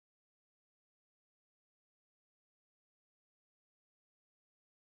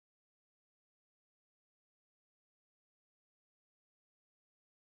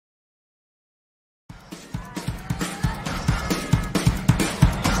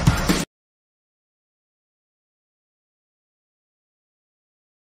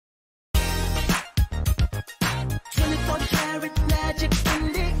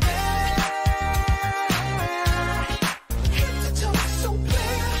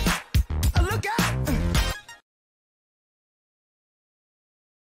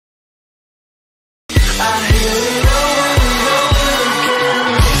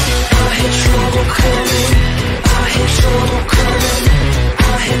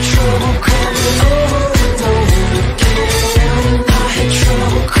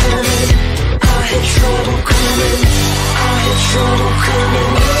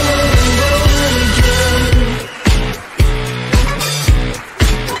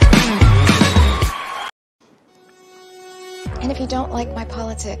And if you don't like my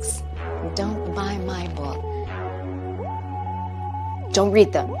politics, don't buy my book. Don't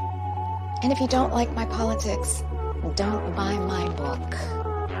read them. And if you don't like my politics, don't buy my book.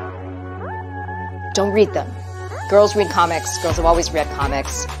 Don't read them. Girls read comics. Girls have always read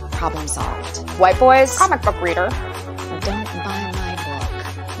comics. Problem solved. White boys, comic book reader. Don't buy my book.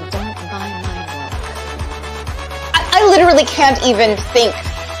 Don't buy my book. I literally can't even think.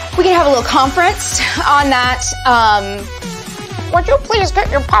 We can have a little conference on that. Would you please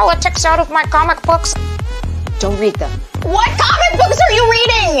get your politics out of my comic books? Don't read them. What comic books are you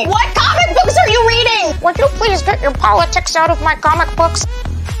reading? What comic books are you reading? Would you please get your politics out of my comic books?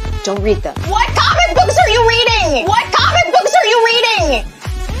 Don't read them. What comic books are you reading? What comic books are you reading?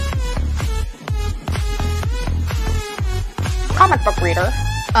 Comic book reader.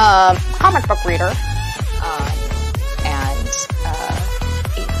 Comic book reader.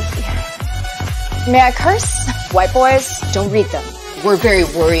 May I curse? White boys, don't read them. We're very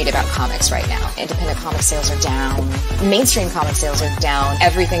worried about comics right now. Independent comic sales are down. Mainstream comic sales are down.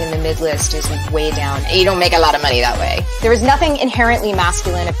 Everything in the mid-list is way down. You don't make a lot of money that way. There is nothing inherently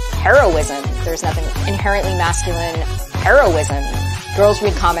masculine of heroism. There's nothing inherently masculine heroism. Girls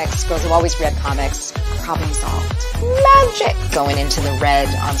read comics. Girls have always read comics. Problem solved. Magic! Going into the red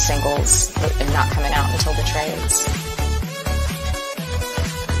on singles and not coming out until the trades.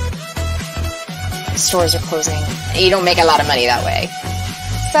 Stores are closing. You don't make a lot of money that way.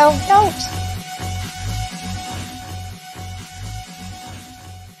 So, don't.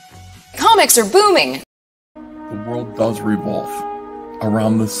 Comics are booming. The world does revolve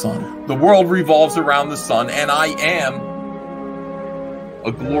around the sun. The world revolves around the sun, and I am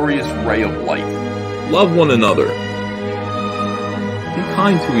a glorious ray of light. Love one another. Be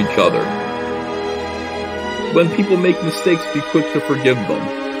kind to each other. When people make mistakes, be quick to forgive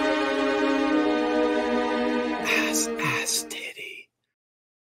them.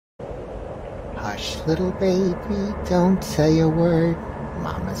 Hush, little baby, don't say a word.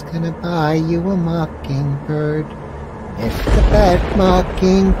 Mama's gonna buy you a mockingbird. If the bad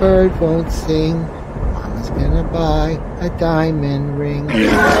mockingbird won't sing, Mama's gonna buy a diamond ring.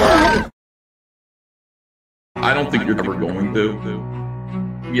 I don't think you're ever going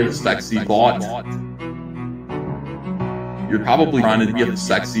to. Be a sexy thought. You're probably trying to be a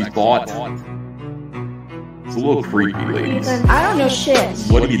sexy thought. It's a little creepy, ladies. I don't know shit.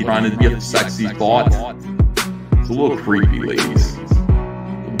 What are you trying to be a sexy thought? It's a little creepy, ladies.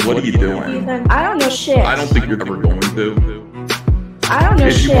 What are you doing? I don't know shit. I don't think you're ever going to. I don't know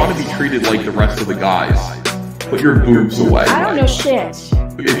if shit. You want to be treated like the rest of the guys, put your boobs away. I don't know shit.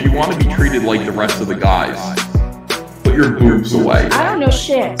 If you want to be treated like the rest of the guys, put your boobs away. I don't know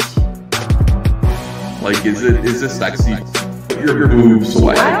shit. Like, is it sexy? Put your boobs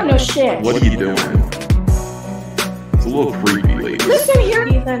away. I don't know shit. What are you doing? It's a little creepy, ladies. Listen here,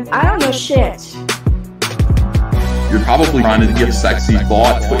 Ethan. I don't know shit. You're probably trying to be a sexy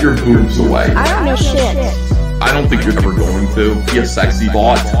thought. Put your boobs away. I don't know shit. I don't think you're ever going to be a sexy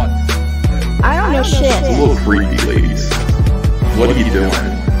thought. I don't know shit. It's a little creepy, ladies. What are you doing?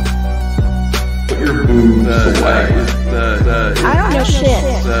 Put your boobs away. I don't know shit.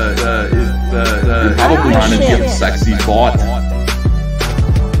 You're probably trying to be a sexy thought.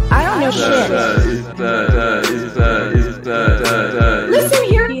 I don't know shit. Listen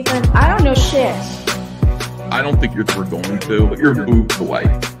here, Ethan. I don't know shit. I don't think you're ever going to. Put your boobs away.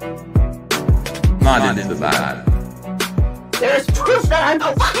 Not into that. There's proof that I'm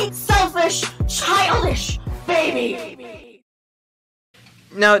a fucking selfish, childish baby.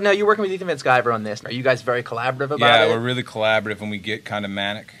 No, you're working with Ethan Van Sciver on this. Are you guys very collaborative about it? Yeah, we're really collaborative, and we get kind of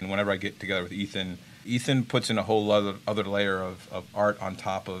manic. And whenever I get together with Ethan, Ethan puts in a whole other layer of art on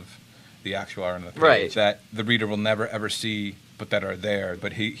top of the actual art on the page that the reader will never ever see, but that are there.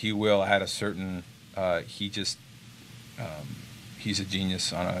 But he will at a certain. He's a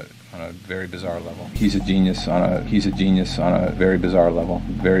genius on a very bizarre level. He's a genius on a very bizarre level.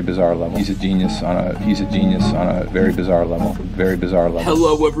 Very bizarre level. He's a genius on a very bizarre level. Very bizarre level.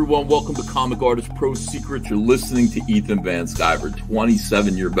 Hello everyone, welcome to Comic Artist Pro Secrets. You're listening to Ethan Van Sciver,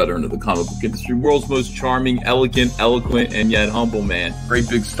 27-year veteran of the comic book industry, world's most charming, elegant, eloquent, and yet humble man. Great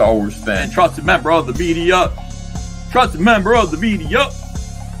big Star Wars fan, trusted member of the media.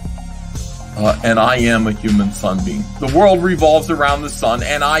 And I am a human sunbeam. The world revolves around the sun,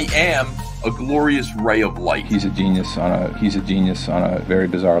 and I am a glorious ray of light. He's a genius on a very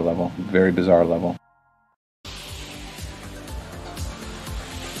bizarre level. Very bizarre level.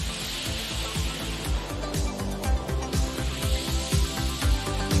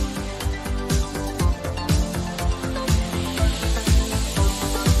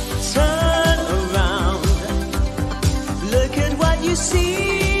 Turn around, look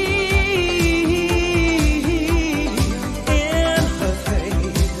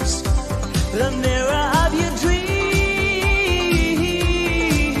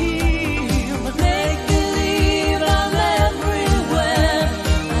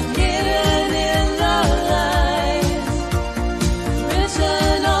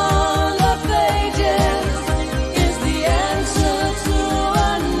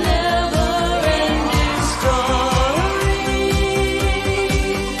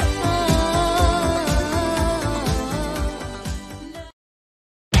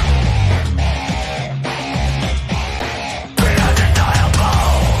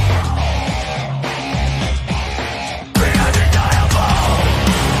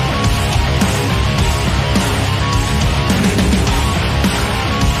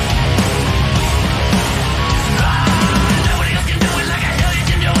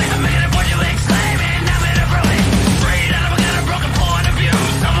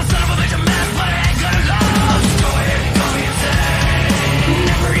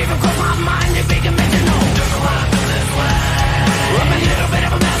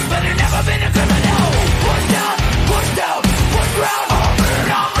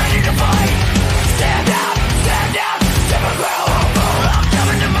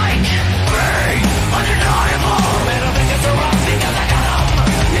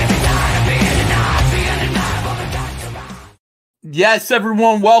Yes,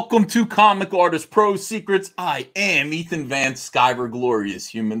 everyone, welcome to Comic Artist Pro Secrets. I am Ethan Van Skyver, glorious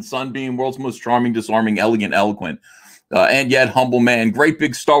human, sunbeam, world's most charming, disarming, elegant, eloquent, and yet humble man, great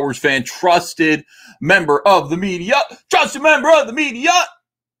big Star Wars fan, trusted member of the media, trusted member of the media.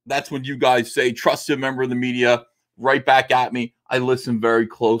 That's when you guys say trusted member of the media, right back at me. I listen very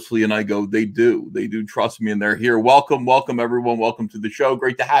closely and I go, they do trust me and they're here. Welcome, everyone. Welcome to the show.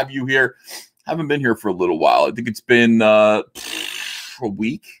 Great to have you here. Haven't been here for a little while. I think it's been a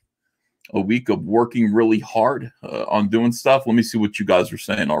week of working really hard on doing stuff. Let me see what you guys are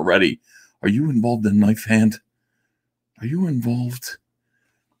saying already. Are you involved in Knife Hand? Are you involved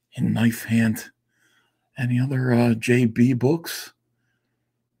in Knife Hand? Any other JB books?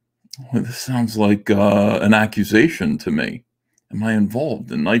 Well, this sounds like an accusation to me. Am I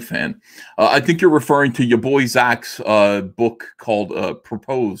involved in Knife Hand? I think you're referring to your boy Zach's book called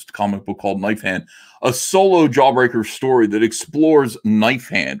proposed comic book called Knife Hand, a solo Jawbreaker story that explores Knife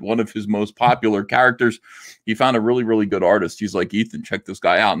Hand, one of his most popular characters. He found a really, really good artist. He's like, Ethan, check this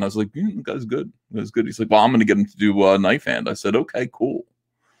guy out. And I was like, the guy's good. That's good. He's like, well, I'm going to get him to do Knife Hand. I said, okay, cool.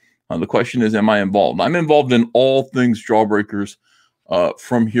 The question is, am I involved? I'm involved in all things Jawbreakers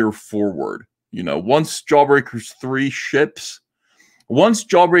from here forward. You know, once Jawbreakers 3 ships, once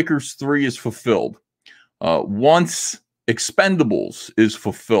Jawbreakers 3 is fulfilled, once Expendables is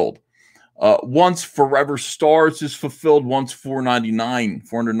fulfilled, once Forever Stars is fulfilled, once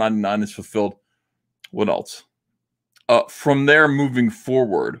 499 is fulfilled, what else? From there moving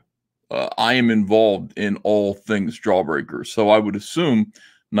forward, I am involved in all things Jawbreakers. So I would assume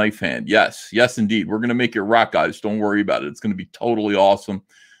Knife Hand. Yes, indeed. We're going to make it rock, guys. Don't worry about it. It's going to be totally awesome.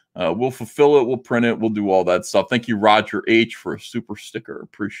 We'll fulfill it. We'll print it. We'll do all that stuff. Thank you, Roger H, for a super sticker.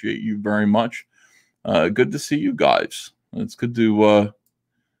 Appreciate you very much. Good to see you guys. It's good to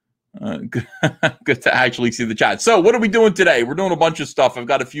good to actually see the chat. So what are we doing today? We're doing a bunch of stuff. I've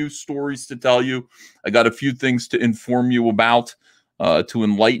got a few stories to tell you. I got a few things to inform you about, to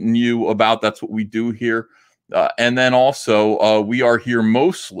enlighten you about. That's what we do here. And then also, we are here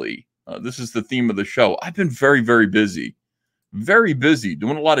mostly. This is the theme of the show. I've been very, very busy. Very busy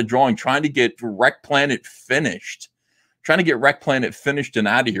doing a lot of drawing, trying to get Wreck Planet finished. And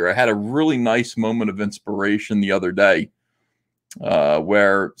out of here. I had a really nice moment of inspiration the other day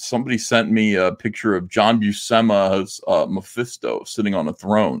where somebody sent me a picture of John Buscema's Mephisto sitting on a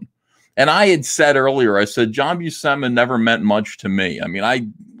throne. And I had said earlier, I said, John Buscema never meant much to me. I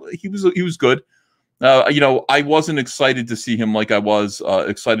mean, he was good. You know, I wasn't excited to see him like I was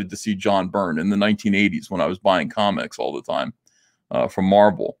excited to see John Byrne in the 1980s when I was buying comics all the time from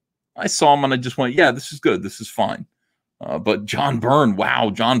Marvel. I saw him and I just went, yeah, this is good. This is fine. But John Byrne, wow,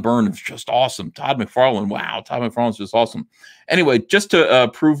 John Byrne is just awesome. Todd McFarlane, wow, Todd McFarlane's just awesome. Anyway, just to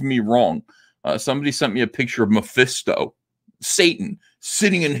prove me wrong, somebody sent me a picture of Mephisto, Satan,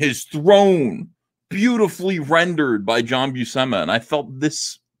 sitting in his throne, beautifully rendered by John Buscema. And I felt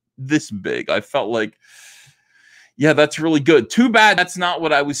this big. I felt like, yeah, that's really good. Too bad that's not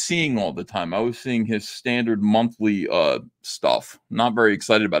what I was seeing all the time. I was seeing his standard monthly stuff. Not very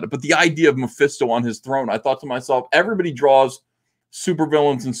excited about it. But the idea of Mephisto on his throne, I thought to myself, everybody draws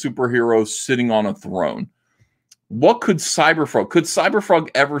supervillains and superheroes sitting on a throne. What could CYBERFROG? Could CYBERFROG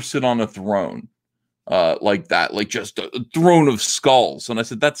ever sit on a throne? like that, like just a throne of skulls. And I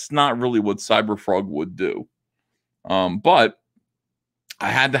said, that's not really what CyberFrog would do. But I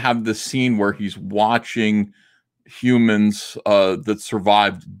had to have this scene where he's watching humans that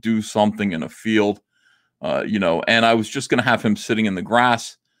survived do something in a field, you know, and I was just going to have him sitting in the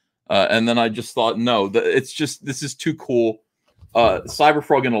grass. And then I just thought, no, this is too cool.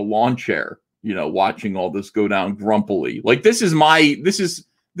 CyberFrog in a lawn chair, you know, watching all this go down grumpily. Like this is CyberFrog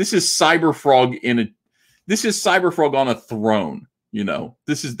this is CyberFrog on a throne, you know.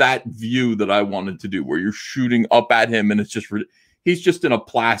 This is that view that I wanted to do, where you're shooting up at him and it's just, he's just in a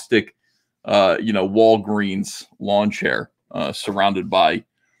plastic, you know, Walgreens lawn chair, surrounded by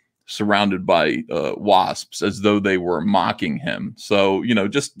wasps, as though they were mocking him. So, you know,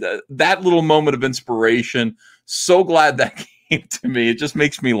 just that little moment of inspiration. So glad that came to me. It just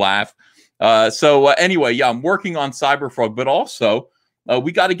makes me laugh. Anyway, yeah, I'm working on CyberFrog, but also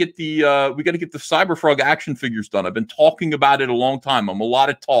we got to get the CyberFrog action figures done. I've been talking about it a long time. I'm a lot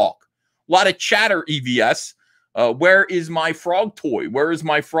of talk, a lot of chatter. EVS, where is my frog toy? Where is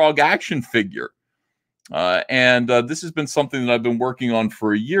my frog action figure? This has been something that I've been working on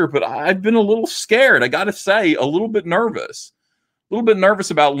for a year, but I've been a little scared. I got to say, a little bit nervous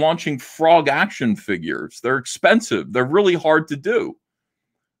about launching frog action figures. They're expensive. They're really hard to do.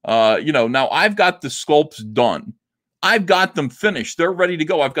 You know, now I've got the sculpts done. I've got them finished. They're ready to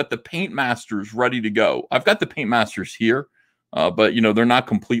go. I've got the paint masters ready to go. I've got the paint masters here, but you know, they're not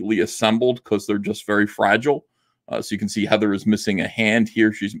completely assembled because they're just very fragile. So you can see Heather is missing a hand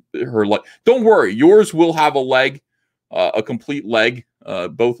here. Her leg. Don't worry, yours will have a leg, a complete leg,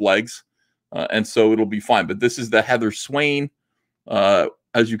 both legs, and so it'll be fine. But this is the Heather Swain,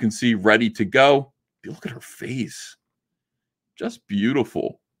 as you can see, ready to go. Look at her face, just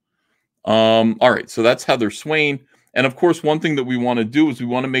beautiful. All right, so that's Heather Swain. And of course, one thing that we want to do is we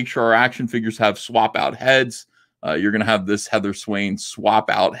want to make sure our action figures have swap out heads. You're going to have this Heather Swain swap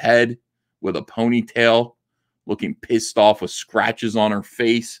out head with a ponytail, looking pissed off with scratches on her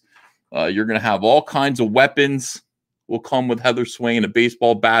face. You're going to have all kinds of weapons will come with Heather Swain, a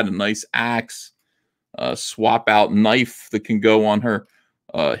baseball bat, a nice axe, swap out knife that can go on her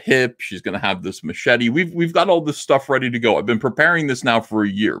hip. She's going to have this machete. We've got all this stuff ready to go. I've been preparing this now for a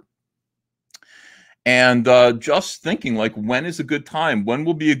year. And just thinking, like, when is a good time? When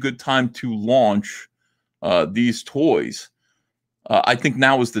will be a good time to launch these toys? I think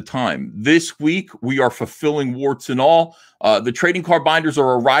now is the time. This week, we are fulfilling warts and all. The trading card binders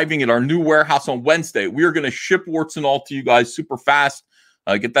are arriving at our new warehouse on Wednesday. We are going to ship warts and all to you guys super fast.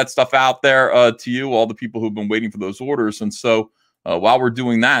 Get that stuff out there to you, all the people who've been waiting for those orders. And so while we're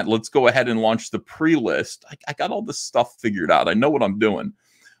doing that, let's go ahead and launch the pre-list. I got all this stuff figured out. I know what I'm doing.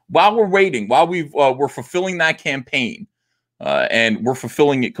 While we're waiting, while we're fulfilling that campaign, and we're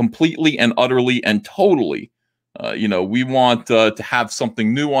fulfilling it completely and utterly and totally, you know, we want to have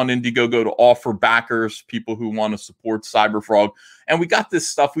something new on Indiegogo to offer backers, people who want to support CyberFrog. And we got this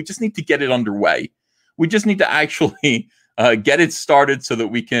stuff. We just need to get it underway. We just need to actually get it started so that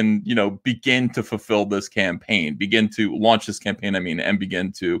we can, you know, begin to fulfill this campaign, begin to launch this campaign, and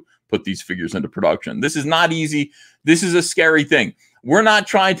begin to put these figures into production. This is not easy. This is a scary thing. We're not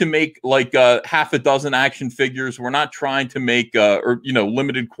trying to make like half a dozen action figures. We're not trying to make or, you know,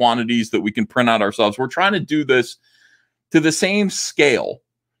 limited quantities that we can print out ourselves. We're trying to do this to the same scale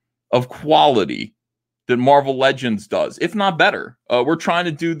of quality that Marvel Legends does, if not better. We're trying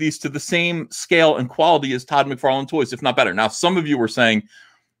to do these to the same scale and quality as Todd McFarlane Toys, if not better. Now, some of you were saying,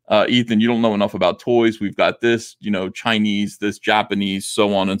 Ethan, you don't know enough about toys. We've got this, you know, Chinese, this Japanese,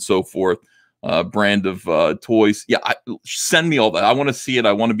 so on and so forth. Brand of toys. Yeah, send me all that. I want to see it.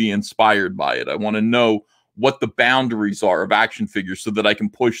 I want to be inspired by it. I want to know what the boundaries are of action figures so that I can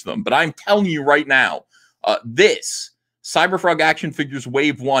push them. But I'm telling you right now, this CyberFrog Action Figures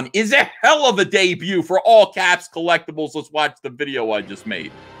Wave 1 is a hell of a debut for all caps collectibles. Let's watch the video I just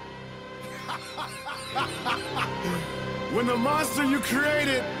made. When the monster you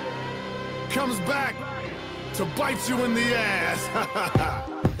created comes back to bite you in the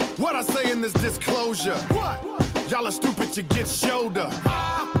ass. What I say in this disclosure? What? Y'all are stupid, you get shoulder.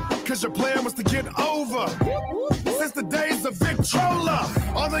 Cause your plan was to get over. Since the days of Victrola,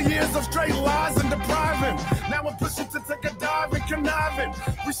 all the years of straight lies and depriving. Now we're pushing to take a dive and conniving.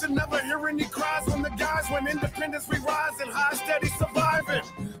 We should never hear any cries from the guys when independence we rise and high steady surviving.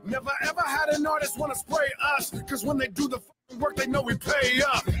 Never ever had an artist want to spray us. Cause when they do the work, they know we pay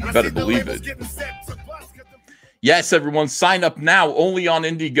up. And I better believe it. Yes, everyone, sign up now, only on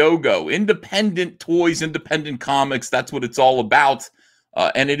Indiegogo. Independent toys, independent comics, that's what it's all about.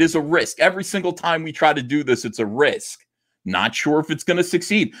 And it is a risk. Every single time we try to do this, it's a risk. Not sure if it's going to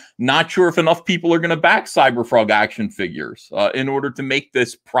succeed. Not sure if enough people are going to back CyberFrog action figures in order to make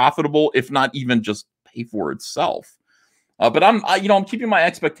this profitable, if not even just pay for itself. But I'm keeping my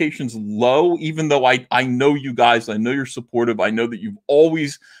expectations low, even though I know you guys, I know you're supportive. I know that you've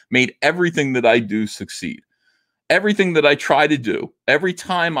always made everything that I do succeed. Everything that I try to do, every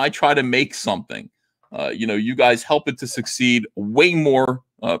time I try to make something, you guys help it to succeed way more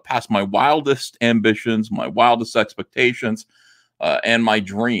past my wildest ambitions, my wildest expectations, and my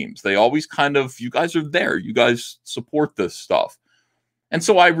dreams. They always you guys are there. You guys support this stuff. And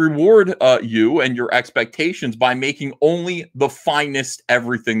so I reward you and your expectations by making only the finest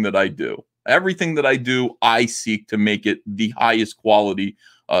everything that I do. Everything that I do, I seek to make it the highest quality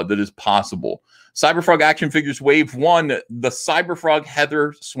that is possible. CyberFrog Action Figures Wave 1, the CyberFrog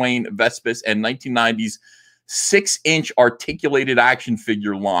Heather Swain Vespis and 1990s 6-inch articulated action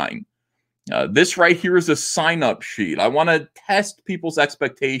figure line. This right here is a sign-up sheet. I want to test people's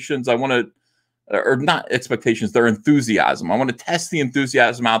expectations. Or not expectations, their enthusiasm. I want to test the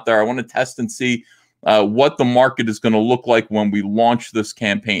enthusiasm out there. I want to test and see what the market is going to look like when we launch this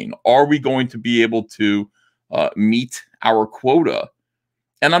campaign. Are we going to be able to meet our quota?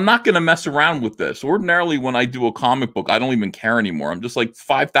 And I'm not going to mess around with this. Ordinarily, when I do a comic book, I don't even care anymore. I'm just like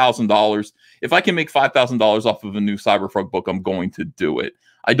 $5,000. If I can make $5,000 off of a new CyberFrog book, I'm going to do it.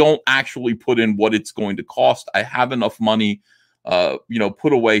 I don't actually put in what it's going to cost. I have enough money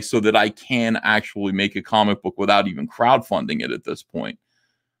put away so that I can actually make a comic book without even crowdfunding it at this point.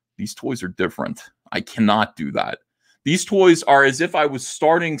 These toys are different. I cannot do that. These toys are as if I was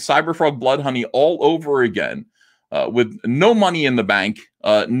starting CyberFrog Blood Honey all over again with no money in the bank,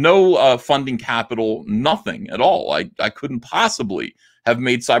 no funding capital, nothing at all. I couldn't possibly have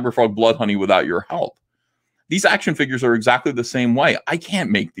made CyberFrog Blood Honey without your help. These action figures are exactly the same way. I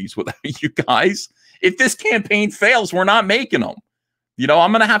can't make these without you guys. If this campaign fails, we're not making them.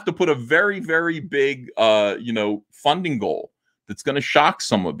 I'm going to have to put a very, very big, funding goal that's going to shock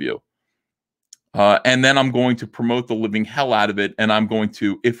some of you. And then I'm going to promote the living hell out of it. And I'm going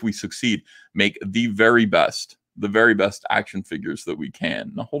to, if we succeed, make the very best action figures that we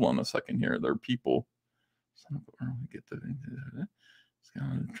can. Now, hold on a second here. There are people.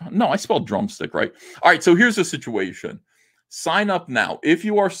 No, I spelled drumstick, right? All right, so here's the situation. Sign up now. If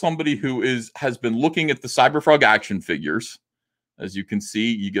you are somebody who has been looking at the CyberFrog action figures, as you can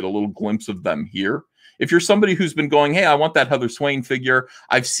see, you get a little glimpse of them here. If you're somebody who's been going, hey, I want that Heather Swain figure.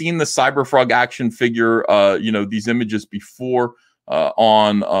 I've seen the CyberFrog action figure, these images before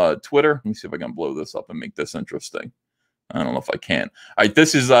on Twitter. Let me see if I can blow this up and make this interesting. I don't know if I can. All right,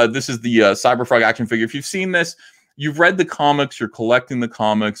 this is the CyberFrog action figure. If you've seen this, you've read the comics, you're collecting the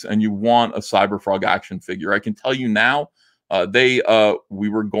comics, and you want a CyberFrog action figure. I can tell you now, we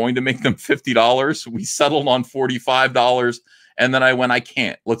were going to make them $50. We settled on $45. And then I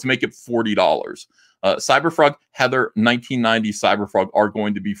can't. Let's make it $40. CyberFrog Heather 1990 CyberFrog are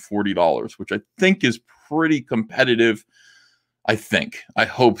going to be $40, which I think is pretty competitive. I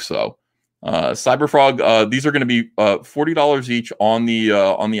hope so. CyberFrog, these are going to be $40 each on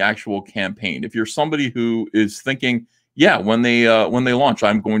the actual campaign. If you're somebody who is thinking, yeah, when they launch,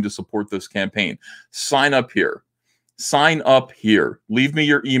 I'm going to support this campaign, sign up here. Sign up here. Leave me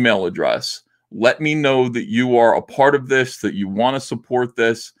your email address. Let me know that you are a part of this, that you want to support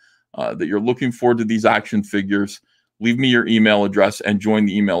this, that you're looking forward to these action figures. Leave me your email address and join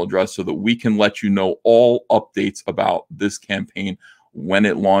the email address so that we can let you know all updates about this campaign, when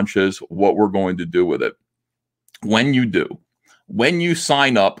it launches, what we're going to do with it. When you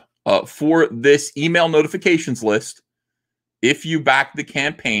sign up for this email notifications list, if you back the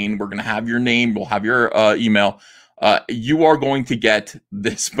campaign, we're going to have your name, we'll have your email. You are going to get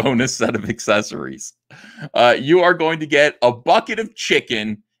this bonus set of accessories. You are going to get a bucket of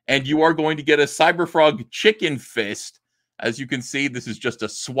chicken, and you are going to get a CyberFrog chicken fist. As you can see, this is just a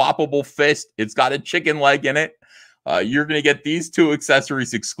swappable fist. It's got a chicken leg in it. You're going to get these two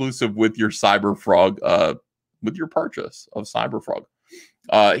accessories exclusive with your CyberFrog, with your purchase of CyberFrog.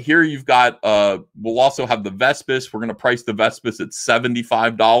 Here you've got, we'll also have the Vespis. We're going to price the Vespis at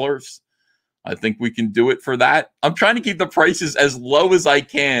 $75. I think we can do it for that. I'm trying to keep the prices as low as I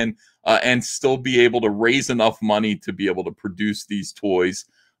can and still be able to raise enough money to be able to produce these toys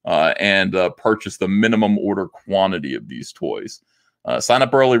and purchase the minimum order quantity of these toys. Sign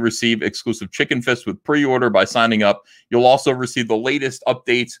up early, receive exclusive chicken fist with pre-order by signing up. You'll also receive the latest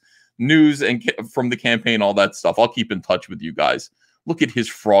updates, news, and from the campaign, all that stuff. I'll keep in touch with you guys. Look at his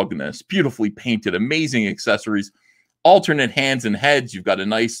frogness. Beautifully painted, amazing accessories. Alternate hands and heads. You've got a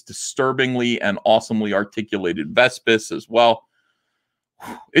nice, disturbingly and awesomely articulated Vespis as well.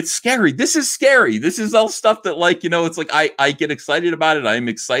 It's scary. This is scary. This is all stuff that, like, you know, it's like I get excited about it. I'm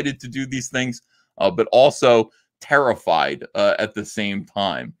excited to do these things, but also terrified at the same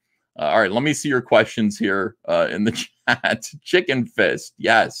time. All right, let me see your questions here in the chat. Chicken fist,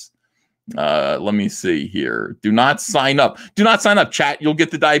 yes. Let me see here. Do not sign up. Do not sign up, chat. You'll get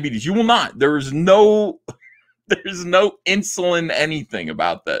the diabetes. You will not. There's no insulin anything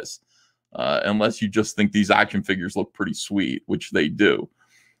about this, unless you just think these action figures look pretty sweet, which they do.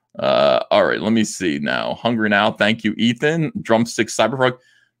 All right, let me see now. Hungry now. Thank you, Ethan. Drumstick CYBERFROG.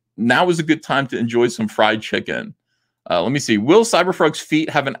 Now is a good time to enjoy some fried chicken. Let me see. Will CYBERFROG's feet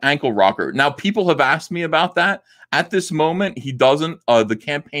have an ankle rocker? Now, people have asked me about that. At this moment, he doesn't. The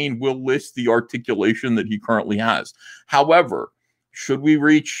campaign will list the articulation that he currently has. However, should we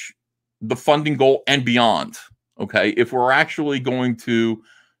reach the funding goal and beyond, okay, if we're actually going to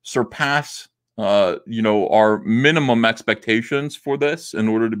surpass you know, our minimum expectations for this in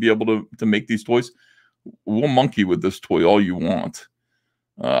order to be able to make these toys, we'll monkey with this toy all you want.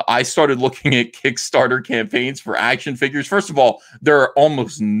 I started looking at Kickstarter campaigns for action figures. First of all, there are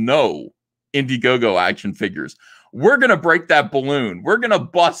almost no Indiegogo action figures. We're going to break that balloon. We're going to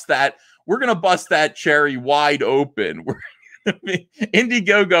bust that. We're going to bust that cherry wide open.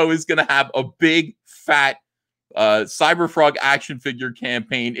 Indiegogo is going to have a big, fat CYBERFROG action figure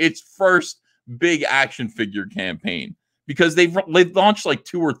campaign. Its first big action figure campaign, because they've launched like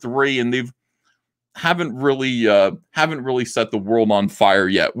 2 or 3 and they've haven't really set the world on fire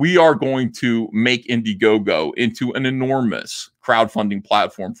yet. We are going to make Indiegogo into an enormous crowdfunding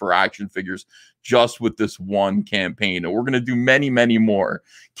platform for action figures just with this one campaign, and we're going to do many, many more.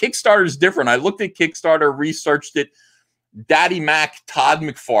 Kickstarter is different. I looked at Kickstarter, researched it. Daddy Mac Todd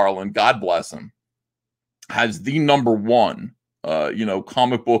McFarlane, God bless him, has the #1 you know,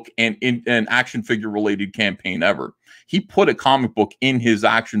 comic book and action figure related campaign ever. He put a comic book in his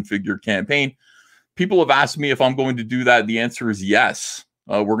action figure campaign. People have asked me if I'm going to do that. The answer is yes.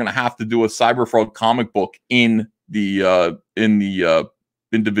 We're going to have to do a CYBERFROG comic book in the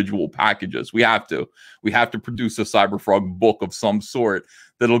individual packages. We have to produce a CYBERFROG book of some sort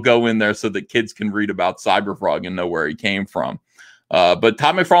that'll go in there so that kids can read about CYBERFROG and know where he came from. But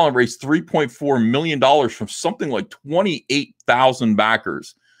Todd McFarlane raised $3.4 million from something like 28,000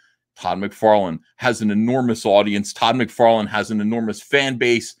 backers. Todd McFarlane has an enormous audience. Todd McFarlane has an enormous fan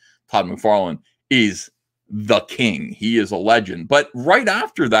base. Todd McFarlane is the king. He is a legend. But right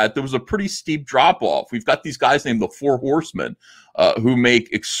after that, there was a pretty steep drop-off. We've got these guys named the Four Horsemen who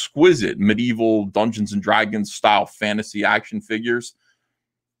make exquisite medieval Dungeons and Dragons style fantasy action figures.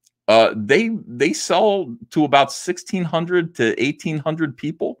 They sell to about 1,600 to 1,800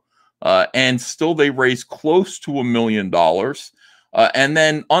 people, and still they raise close to $1 million. And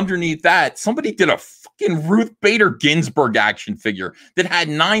then underneath that, somebody did a fucking Ruth Bader Ginsburg action figure that had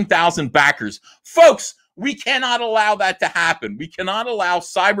 9,000 backers. Folks, we cannot allow that to happen. We cannot allow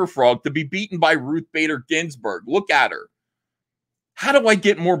CYBERFROG to be beaten by Ruth Bader Ginsburg. Look at her. How do I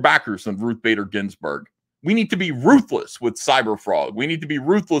get more backers than Ruth Bader Ginsburg? We need to be ruthless with CYBERFROG. We need to be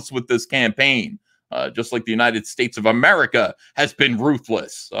ruthless with this campaign, just like the United States of America has been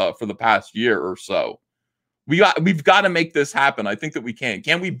ruthless for the past year or so. We've got to make this happen. I think that we can.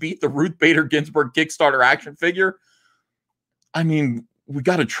 Can we beat the Ruth Bader Ginsburg Kickstarter action figure? I mean, we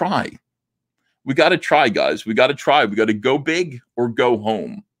got to try. We got to try, guys. We got to try. We got to go big or go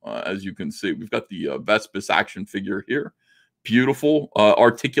home. As you can see, we've got the Vespis action figure here. Beautiful,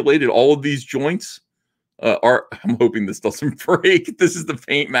 articulated. All of these joints are, I'm hoping this doesn't break. This is the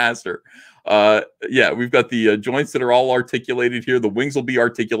Paint Master. Yeah, we've got the joints that are all articulated here. The wings will be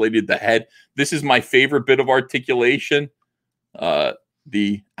articulated. The head. This is my favorite bit of articulation.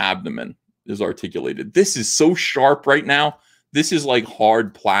 The abdomen is articulated. This is so sharp right now. This is like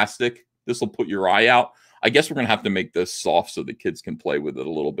hard plastic. This will put your eye out. I guess we're going to have to make this soft so the kids can play with it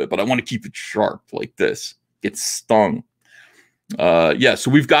a little bit, but I want to keep it sharp like this. Get stung. Yeah,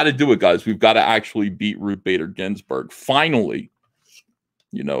 so we've got to do it, guys. We've got to actually beat Ruth Bader Ginsburg. Finally,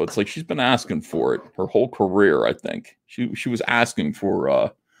 you know, it's like she's been asking for it her whole career, I think. She was asking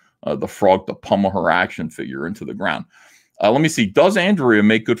for the frog to pummel her action figure into the ground. Let me see. Does Andrea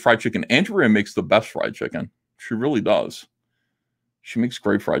make good fried chicken? Andrea makes the best fried chicken. She really does. She makes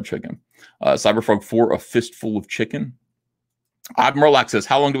great fried chicken. CYBERFROG 4, a fistful of chicken. Admiralax says,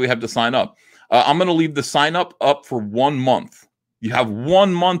 how long do we have to sign up? I'm going to leave the sign up for 1 month. You have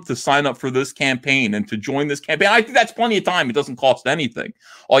 1 month to sign up for this campaign and to join this campaign. I think that's plenty of time. It doesn't cost anything.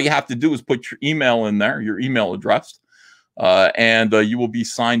 All you have to do is put your email in there, your email address, and you will be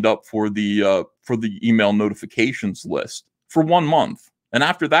signed up for the email notifications list for 1 month. And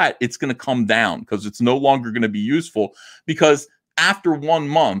after that, it's going to come down because it's no longer going to be useful, because after 1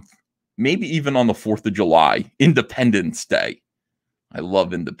 month, maybe even on the 4th of July, Independence Day. I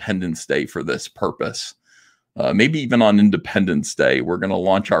love Independence Day for this purpose. Maybe even on Independence Day, we're going to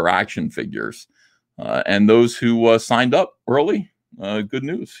launch our action figures. And those who signed up early, good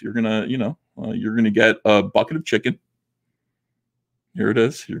news. You're going to, you're going to get a bucket of chicken. Here it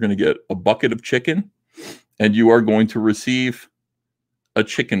is. You're going to get a bucket of chicken, and you are going to receive a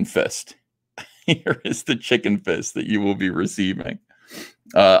chicken fist. Here is the chicken fist that you will be receiving.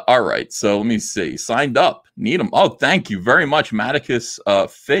 All right, so let me see. Signed up. Need them. Oh, thank you very much, Maticus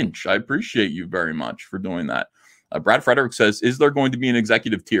Finch. I appreciate you very much for doing that. Brad Frederick says, is there going to be an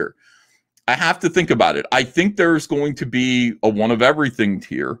executive tier? I have to think about it. I think there's going to be a one of everything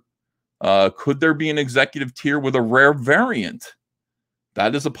tier. Could there be an executive tier with a rare variant?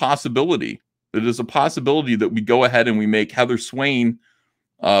 That is a possibility. It is a possibility that we go ahead and we make Heather Swain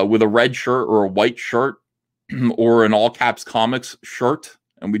with a red shirt or a white shirt or an all caps comics shirt.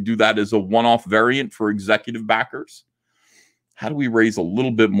 And we do that as a one-off variant for executive backers. How do we raise a little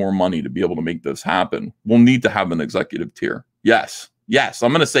bit more money to be able to make this happen? We'll need to have an executive tier. Yes. Yes.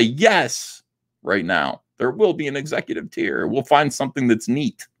 I'm going to say yes right now. There will be an executive tier. We'll find something that's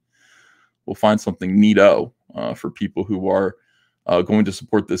neat. We'll find something neato for people who are going to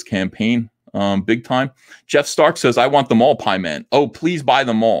support this campaign big time. Jeff Stark says, I want them all, Pie Man. Oh, please buy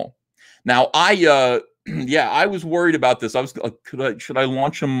them all. Now, yeah, I was worried about this. I was like, should I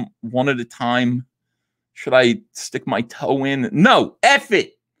launch them one at a time? Should I stick my toe in? No, F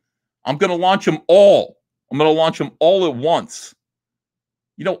it. I'm going to launch them all. I'm going to launch them all at once.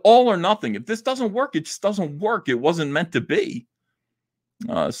 All or nothing. If this doesn't work, it just doesn't work. It wasn't meant to be.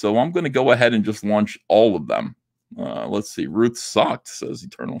 So I'm going to go ahead and just launch all of them. Let's see. Ruth sucked, says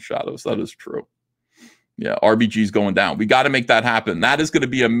Eternal Shadows. That is true. Yeah, RBG's going down. We got to make that happen. That is going to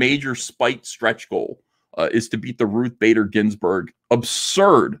be a major spite stretch goal. Is to beat the Ruth Bader Ginsburg,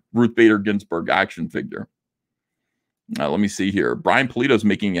 absurd Ruth Bader Ginsburg action figure. Let me see here. Brian Polito's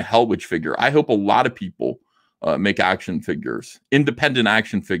making a Hell Witch figure. I hope a lot of people make action figures, independent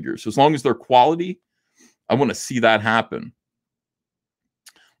action figures. As long as they're quality, I want to see that happen.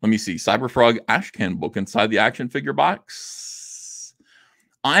 Let me see. CyberFrog Ashcan book inside the action figure box.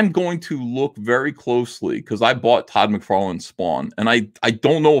 I'm going to look very closely because I bought Todd McFarlane's Spawn, and I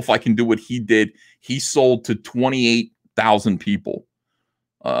don't know if I can do what he did. He sold to 28,000 people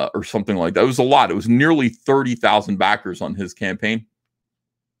or something like that. It was a lot. It was nearly 30,000 backers on his campaign.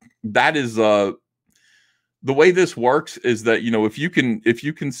 That is the way this works is that, if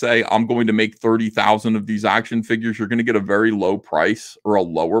you can say I'm going to make 30,000 of these action figures, you're going to get a very low price or a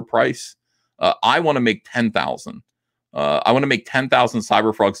lower price. I want to make 10,000. I want to make 10,000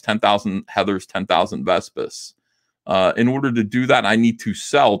 CyberFrogs, 10,000 Heathers, 10,000 Vespis. In order to do that, I need to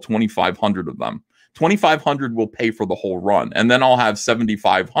sell 2,500 of them. 2,500 will pay for the whole run. And then I'll have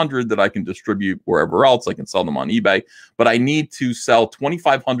 7,500 that I can distribute wherever else. I can sell them on eBay. But I need to sell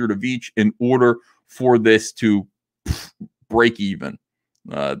 2,500 of each in order for this to break even.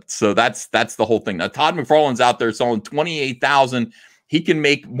 So that's the whole thing. Now, Todd McFarlane's out there selling 28,000. He can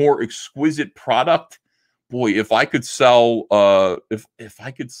make more exquisite product. Boy, if I could sell if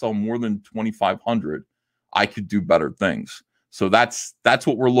I could sell more than 2,500, I could do better things. So that's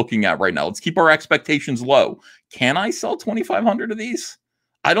what we're looking at right now. Let's keep our expectations low. Can I sell 2,500 of these?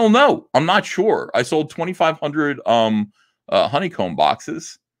 I don't know. I'm not sure. I sold 2,500 honeycomb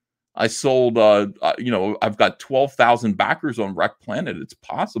boxes. I sold I've got 12,000 backers on Wreck Planet. It's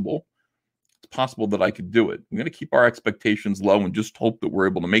possible. It's possible that I could do it. I'm going to keep our expectations low and just hope that we're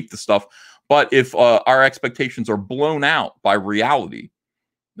able to make the stuff. But if our expectations are blown out by reality,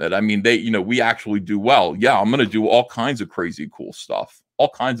 that we actually do well. Yeah, I'm going to do all kinds of crazy cool stuff, all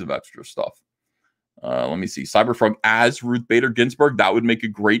kinds of extra stuff. Let me see. CyberFrog as Ruth Bader Ginsburg. That would make a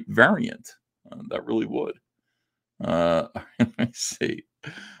great variant. That really would. Let me see.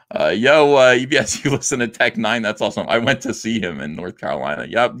 EBS, you listen to Tech 9. That's awesome. I went to see him in North Carolina.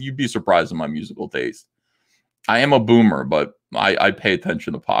 Yeah, you'd be surprised in my musical taste. I am a boomer, but I pay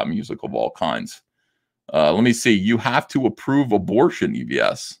attention to pop music of all kinds. Let me see. You have to approve abortion,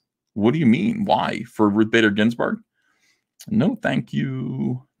 EBS. What do you mean? Why? For Ruth Bader Ginsburg? No, thank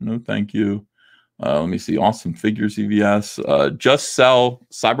you. No, thank you. Let me see. Awesome figures, EBS. Just sell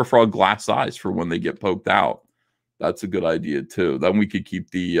CyberFrog glass eyes for when they get poked out. That's a good idea too. Then we could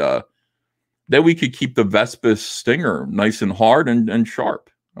keep the Vespis Stinger nice and hard and sharp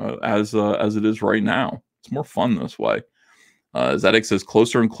as it is right now. It's more fun this way. Zedek says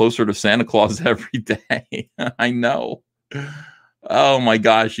closer and closer to Santa Claus every day. I know. Oh my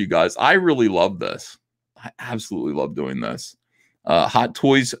gosh, you guys. I really love this. I absolutely love doing this. Hot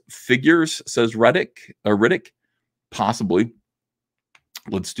Toys figures, says Riddick. Possibly.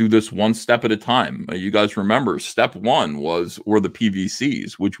 let's do this one step at a time. You guys remember step one were the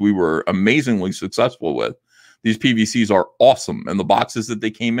PVCs, which we were amazingly successful with. These PVCs are awesome, and the boxes that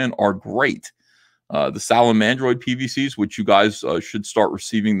they came in are great. The Salamandroid PVCs, which you guys should start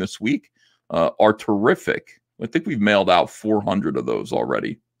receiving this week, are terrific. I think we've mailed out 400 of those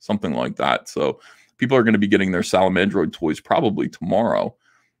already, something like that. So people are going to be getting their Salamandroid toys probably tomorrow.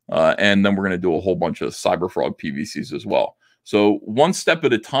 And then we're going to do a whole bunch of CYBERFROG PVCs as well. So one step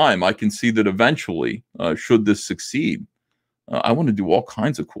at a time, I can see that eventually, should this succeed, I want to do all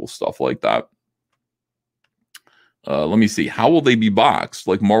kinds of cool stuff like that. Let me see. How will they be boxed?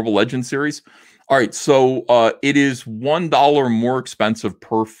 Like Marvel Legends series? All right. So it is $1 more expensive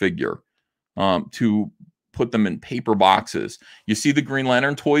per figure to put them in paper boxes. You see the Green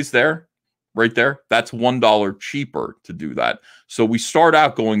Lantern toys there? Right there? That's $1 cheaper to do that. So we start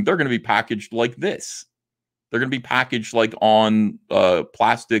out going, they're going to be packaged like this. They're going to be packaged like on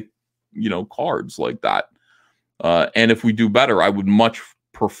plastic, cards like that. And if we do better, I would much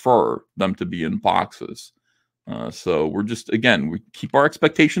prefer them to be in boxes. So we're just, again, we keep our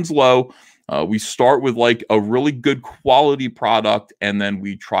expectations low. We start with like a really good quality product, and then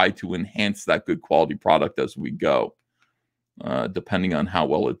we try to enhance that good quality product as we go, depending on how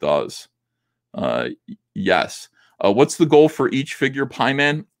well it does. Yes. What's the goal for each figure,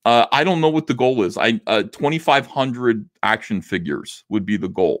 Pieman? I don't know what the goal is. 2,500 action figures would be the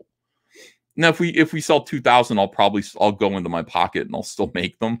goal. Now, if we sell 2,000, I'll go into my pocket and I'll still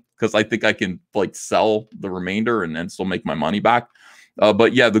make them, because I think I can like sell the remainder and still make my money back.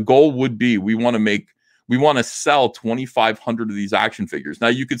 But yeah, the goal would be we want to sell 2,500 of these action figures. Now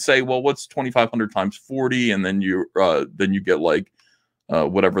you could say, well, what's 2,500 times 40, and then you get like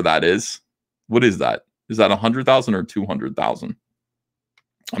whatever that is. What is that? Is that 100,000 or 200,000?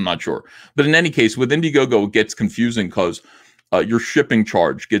 I'm not sure. But in any case, with Indiegogo, it gets confusing because your shipping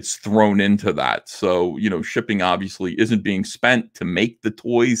charge gets thrown into that. So, shipping obviously isn't being spent to make the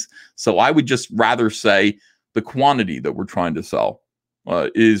toys. So I would just rather say the quantity that we're trying to sell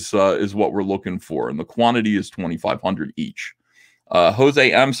is what we're looking for. And the quantity is 2,500 each.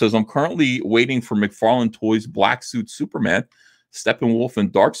 Jose M says, I'm currently waiting for McFarlane Toys Black Suit Superman, Steppenwolf,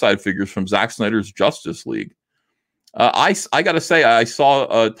 and Darkseid figures from Zack Snyder's Justice League. I got to say, I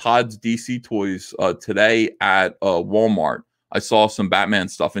saw Todd's DC toys today at Walmart. I saw some Batman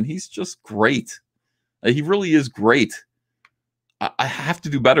stuff, and he's just great. He really is great. I have to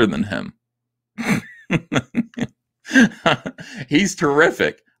do better than him. He's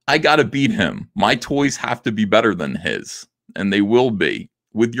terrific. I got to beat him. My toys have to be better than his, and they will be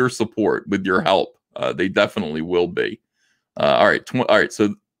with your support, with your help. They definitely will be. All right.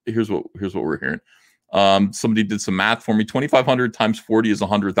 So here's what we're hearing. Somebody did some math for me. 2,500 times 40 is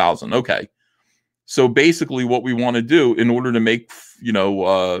 100,000. Okay. So basically what we want to do in order to make,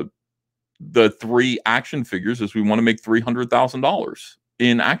 the 3 action figures is we want to make $300,000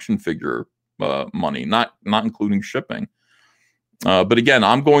 in action figure money, not including shipping. But again,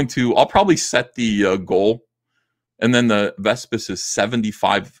 I'll probably set the goal, and then the Vespis is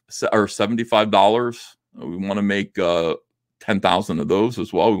 $75. We want to make 10,000 of those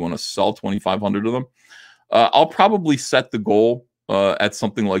as well. We want to sell 2,500 of them. I'll probably set the goal at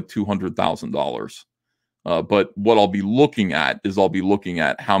something like $200,000. But what I'll be looking at is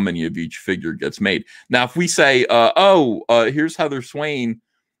how many of each figure gets made. Now, if we say, here's Heather Swain,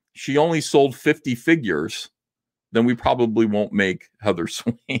 she only sold 50 figures, then we probably won't make Heather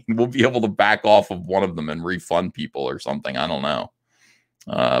Swain. We'll be able to back off of one of them and refund people or something. I don't know.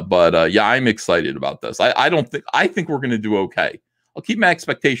 But yeah, I'm excited about this. I think we're going to do okay. I'll keep my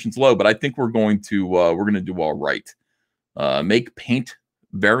expectations low, but I think we're going to do all right. Make paint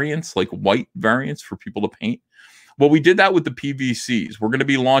variants, like white variants for people to paint. Well, we did that with the PVCs. We're going to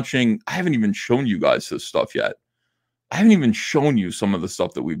be launching. I haven't even shown you guys this stuff yet. I haven't even shown you some of the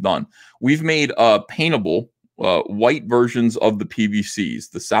stuff that we've done. We've made paintable white versions of the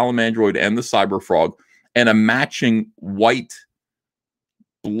PVCs, the Salamandroid and the CYBERFROG, and a matching white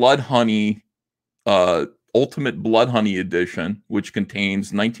Blood Honey, Ultimate Blood Honey edition, which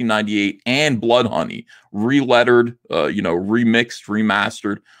contains 1998 and Blood Honey, relettered, remixed,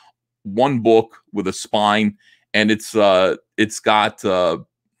 remastered, one book with a spine, and it's got. Let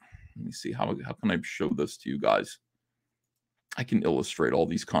me see, how can I show this to you guys? I can illustrate all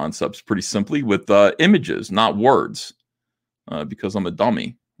these concepts pretty simply with images, not words, because I'm a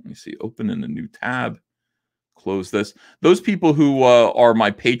dummy. Let me see. Open in a new tab. Close this. Those people who are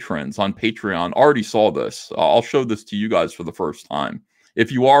my patrons on Patreon already saw this. I'll show this to you guys for the first time.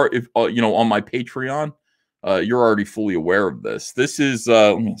 If on my Patreon, you're already fully aware of this. This is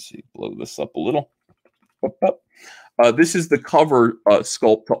let me see, blow this up a little. This is the cover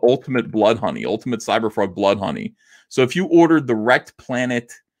sculpt to Ultimate Blood Honey, Ultimate CyberFrog Blood Honey. So if you ordered the Wrecked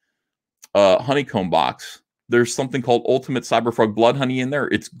Planet honeycomb box, there's something called Ultimate CyberFrog Blood Honey in there.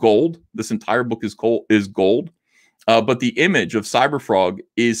 It's gold. This entire book is gold. But the image of CyberFrog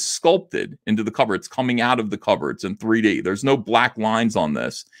is sculpted into the cover. It's coming out of the cover. It's in 3D. There's no black lines on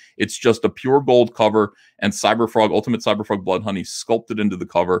this. It's just a pure gold cover, and CyberFrog, Ultimate CyberFrog Blood Honey sculpted into the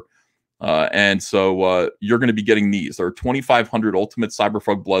cover. And so you're going to be getting these. There are 2,500 Ultimate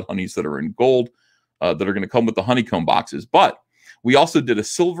CyberFrog Blood Honeys that are in gold that are going to come with the honeycomb boxes. But we also did a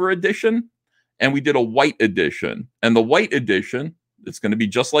silver edition, and we did a white edition. And the white edition, it's going to be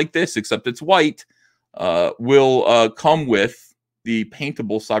just like this, except it's white, will come with the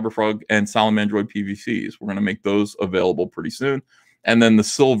paintable CyberFrog and Salamandroid PVCs. We're going to make those available pretty soon. And then the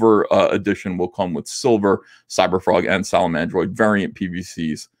silver edition will come with silver CyberFrog and Salamandroid variant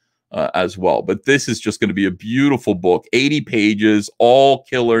PVCs as well. But this is just going to be a beautiful book, 80 pages, all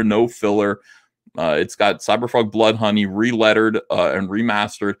killer, no filler. It's got CyberFrog Blood Honey relettered and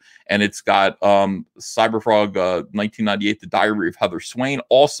remastered, and it's got CyberFrog 1998, The Diary of Heather Swain,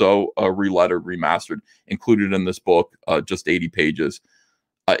 also relettered, remastered, included in this book, just 80 pages.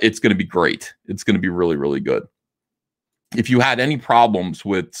 It's going to be great. It's going to be really, really good. If you had any problems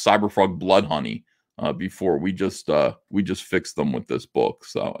with CyberFrog Blood Honey before, we just fixed them with this book,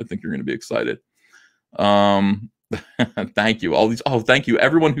 so I think you're going to be excited. Thank you. Thank you,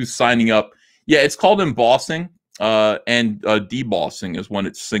 everyone who's signing up. Yeah, it's called embossing, and debossing is when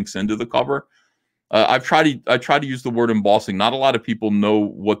it sinks into the cover. I try to use the word embossing. Not a lot of people know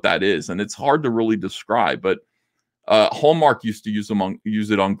what that is, and it's hard to really describe. But Hallmark used to use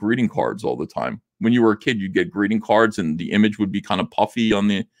it on greeting cards all the time. When you were a kid, you'd get greeting cards, and the image would be kind of puffy on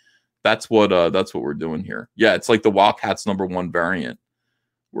the. That's what we're doing here. Yeah, it's like the Wildcats #1 variant.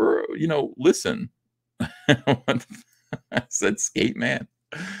 Listen, I said skate man.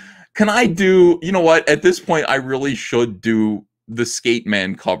 Can I do, you know what? At this point, I really should do the Skate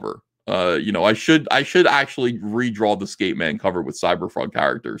Man cover. I should actually redraw the Skate Man cover with CyberFrog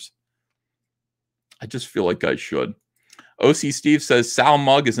characters. I just feel like I should. OC Steve says, Sal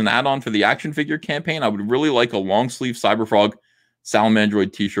Mug is an add-on for the action figure campaign. I would really like a long sleeve CyberFrog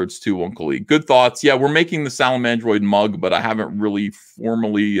Salamandroid t-shirts too, Uncle E. Good thoughts. Yeah, we're making the Salamandroid mug, but I haven't really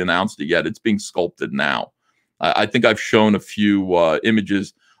formally announced it yet. It's being sculpted now. I think I've shown a few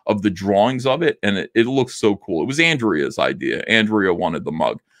images of the drawings of it, and it looks so cool. It was Andrea's idea. Andrea wanted the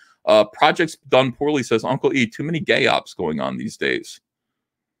mug. Projects Done Poorly says, Uncle E, too many gay ops going on these days.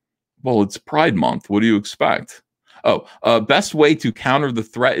 Well, it's Pride Month. What do you expect? Best way to counter the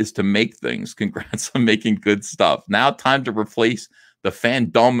threat is to make things. Congrats on making good stuff. Now time to replace the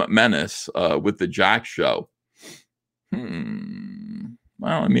fandom menace with the Jack Show. Well,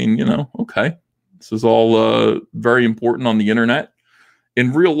 I mean, okay. This is all very important on the internet.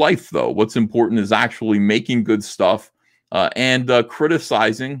 In real life, though, what's important is actually making good stuff and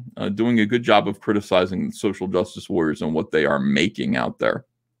criticizing, doing a good job of criticizing the social justice warriors and what they are making out there.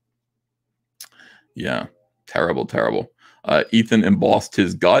 Yeah, terrible, terrible. Ethan embossed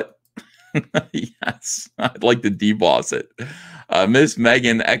his gut. Yes, I'd like to deboss it. Miss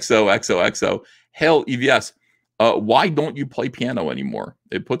Megan XOXOXO. Hail EVS. Why don't you play piano anymore?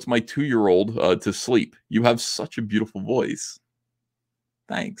 It puts my 2-year-old to sleep. You have such a beautiful voice.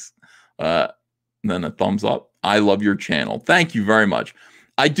 Thanks. Then a thumbs up. I love your channel. Thank you very much.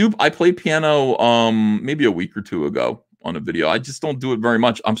 I played piano maybe a week or two ago on a video. I just don't do it very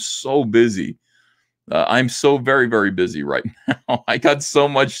much. I'm so busy. I'm so very, very busy right now. I got so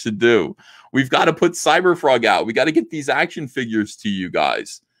much to do. We've got to put CyberFrog out. We got to get these action figures to you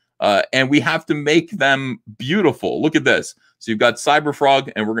guys. And we have to make them beautiful. Look at this. So you've got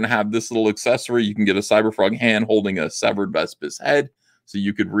CyberFrog, and we're going to have this little accessory. You can get a CyberFrog hand holding a severed Vespa's head. So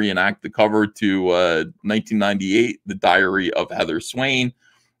you could reenact the cover to 1998, The Diary of Heather Swain.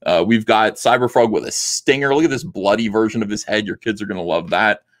 We've got CyberFrog with a stinger. Look at this bloody version of his head. Your kids are going to love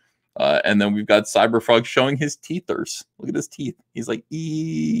that. And then we've got CyberFrog showing his teethers. Look at his teeth. He's like,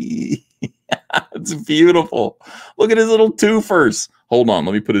 eee. It's beautiful. Look at his little twofers. Hold on.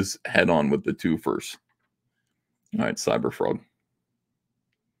 Let me put his head on with the twofers. All right, CyberFrog.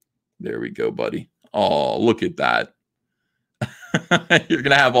 There we go, buddy. Oh, look at that. You're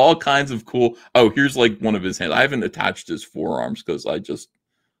going to have all kinds of cool. Oh, here's like one of his hands. I haven't attached his forearms because I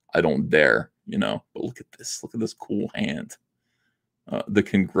don't dare, But look at this. Look at this cool hand. That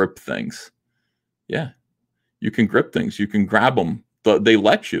can grip things. Yeah. You can grip things. You can grab them. They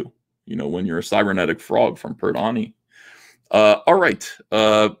let you, when you're a cybernetic frog from Perdani. All right.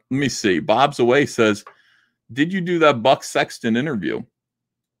 Let me see. Bob's Away says, did you do that Buck Sexton interview?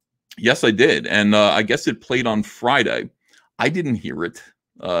 Yes, I did. And I guess it played on Friday. I didn't hear it,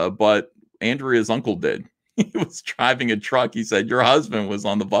 but Andrea's uncle did. He was driving a truck. He said, your husband was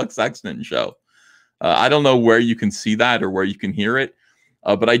on the Buck Sexton show. I don't know where you can see that or where you can hear it.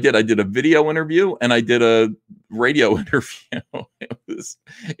 But I did. I did a video interview and I did a radio interview.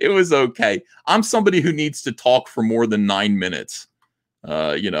 It was okay. I'm somebody who needs to talk for more than 9 minutes.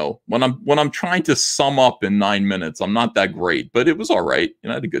 You know, when I'm trying to sum up in 9 minutes, I'm not that great, but it was all right. You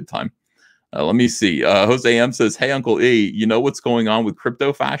know, I had a good time. Let me see. Jose M says, hey, Uncle E, you know what's going on with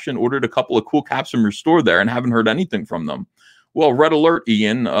crypto fashion? Ordered a couple of cool caps from your store there and haven't heard anything from them. Well, red alert,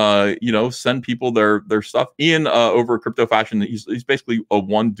 Ian. You know, send people their stuff. Ian over at Crypto Fashion, he's basically a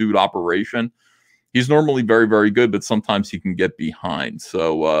one dude operation. He's normally very, very good, but sometimes he can get behind.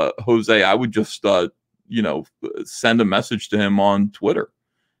 So Jose, I would just you know, send a message to him on Twitter.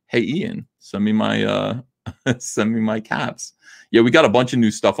 Hey, Ian, send me my send me my caps. Yeah, we got a bunch of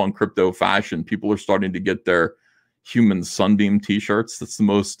new stuff on Crypto Fashion. People are starting to get their Human Sunbeam t-shirts. That's the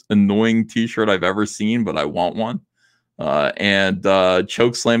most annoying t-shirt I've ever seen, but I want one. And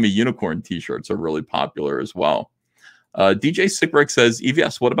Choke Slammy Unicorn t-shirts are really popular as well. DJ Sickbrick says,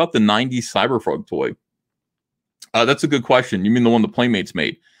 EVS, what about the 90s CYBERFROG toy? That's a good question. You mean the one the Playmates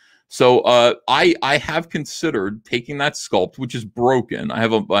made? So I have considered taking that sculpt, which is broken. I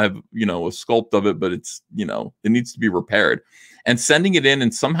have you know, a sculpt of it, but it's, you know, it needs to be repaired, and sending it in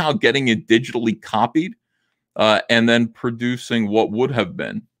and somehow getting it digitally copied, and then producing what would have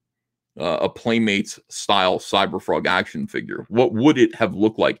been a Playmates style CYBERFROG action figure. What would it have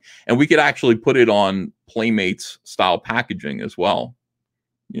looked like? And we could actually put it on Playmates style packaging as well.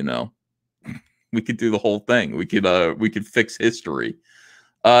 You know, we could do the whole thing. We could fix history.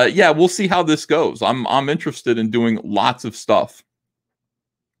 Yeah, we'll see how this goes. I'm interested in doing lots of stuff.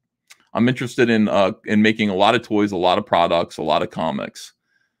 I'm interested in making a lot of toys, a lot of products, a lot of comics.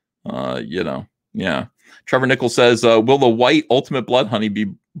 You know, yeah. Trevor Nichols says, will the white Ultimate Blood Honey be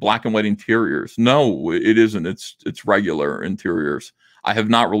black and white interiors? No, it isn't. It's regular interiors. I have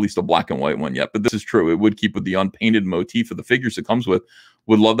not released a black and white one yet, but this is true. It would keep with the unpainted motif of the figures it comes with.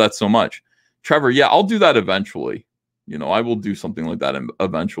 Would love that so much. Trevor, yeah, I'll do that eventually. You know, I will do something like that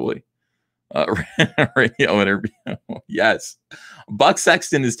eventually. Radio interview. Yes. Buck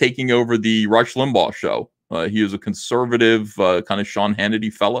Sexton is taking over the Rush Limbaugh show. He is a conservative, kind of Sean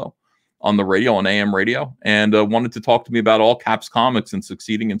Hannity fellow on the radio, on AM radio, and wanted to talk to me about all caps comics and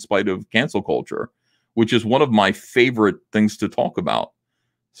succeeding in spite of cancel culture, which is one of my favorite things to talk about.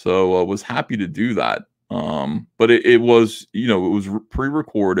 So was happy to do that. But it was, you know, it was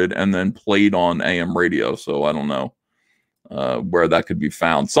pre-recorded and then played on AM radio. So I don't know where that could be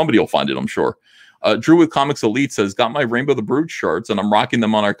found. Somebody will find it, I'm sure. Drew with Comics Elite says, got my Rainbow the Brood shirts and I'm rocking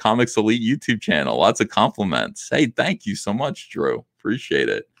them on our Comics Elite YouTube channel. Lots of compliments. Hey, thank you so much, Drew. Appreciate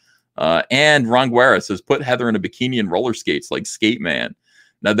it. And Ron Guerra says, put Heather in a bikini and roller skates like Skate Man.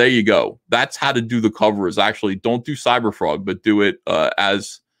 Now, there you go. That's how to do the cover, is actually don't do CYBERFROG, but do it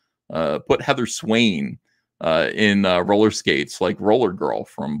as put Heather Swain in roller skates like Roller Girl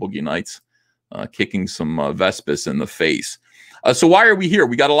from Boogie Nights, kicking some Vespis in the face. So why are we here?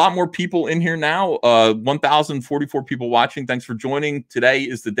 We got a lot more people in here now. 1,044 people watching. Thanks for joining. Today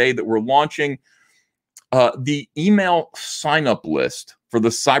is the day that we're launching the email sign-up list for the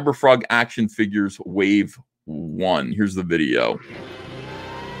CYBERFROG action figures wave 1. Here's the video.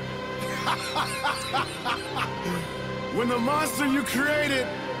 When the monster you created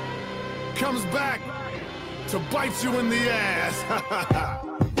comes back to bite you in the ass.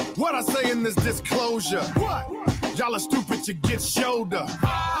 What I say in this disclosure? What? Y'all are stupid, you get shoulder.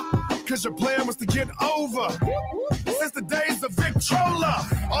 Cause your plan was to get over. Since the days of Victrola,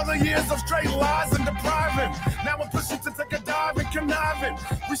 all the years of straight lies and depriving. Now we're pushing to take a dive and conniving.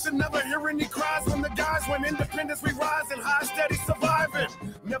 We should never hear any cries from the guys when independence we rise and high steady surviving.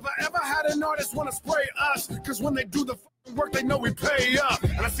 Never ever had an artist wanna spray us, cause when they do the work they know we pay up.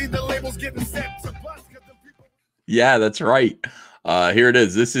 And I see the labels getting set to bust. Yeah, that's right. Here it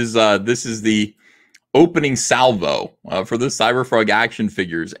is. This is the opening salvo for the CYBERFROG action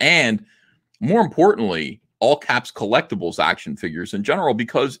figures, and more importantly, all caps collectibles action figures in general,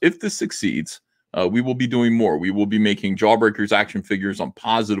 because if this succeeds, we will be doing more. We will be making Jawbreakers action figures. I'm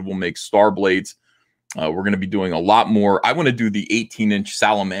positive we'll make Starblades. We're going to be doing a lot more. I want to do the 18-inch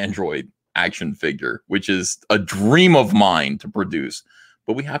Salamandroid action figure, which is a dream of mine to produce,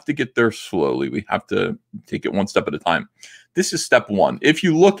 but we have to get there slowly. We have to take it one step at a time. This is step 1. If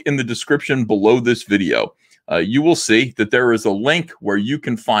you look in the description below this video, you will see that there is a link where you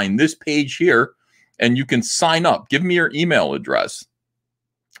can find this page here and you can sign up. Give me your email address.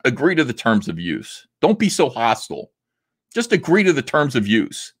 Agree to the terms of use. Don't be so hostile. Just agree to the terms of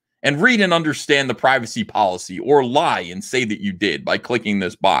use. and read and understand the privacy policy or lie and say that you did by clicking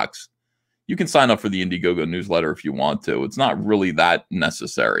this box. You can sign up for the Indiegogo newsletter if you want to. It's not really that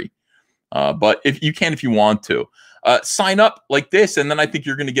necessary. But if you can, if you want to, sign up like this. And then I think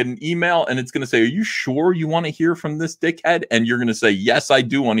you're going to get an email and it's going to say, are you sure you want to hear from this dickhead? And you're going to say, yes, I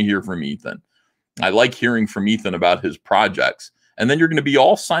do want to hear from Ethan. I like hearing from Ethan about his projects. And then you're going to be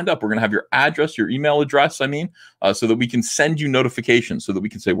all signed up. We're going to have your address, your email address, so that we can send you notifications, so that we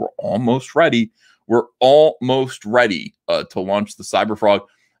can say we're almost ready. We're almost ready to launch the CYBERFROG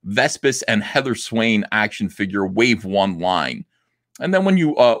Vespis and Heather Swain action figure Wave 1 line. And then when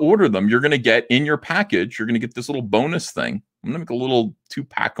you order them, you're going to get in your package, you're going to get this little bonus thing. I'm going to make a little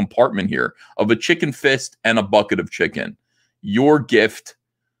 2-pack compartment here of a chicken fist and a bucket of chicken. Your gift.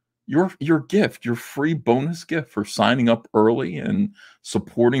 Your gift, your free bonus gift for signing up early and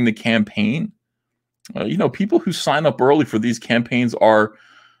supporting the campaign. People who sign up early for these campaigns are,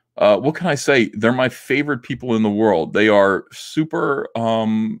 what can I say? They're my favorite people in the world. They are super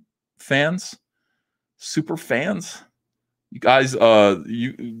fans. You guys,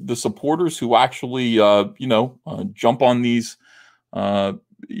 the supporters who actually, jump on these,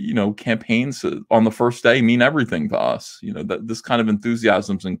 campaigns on the first day mean everything to us. That this kind of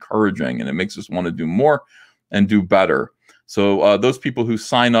enthusiasm is encouraging, and it makes us want to do more and do better. So those people who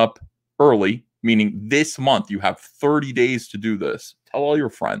sign up early, meaning this month, you have 30 days to do this. Tell all your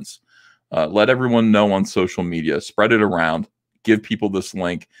friends. Let everyone know on social media. Spread it around. Give people this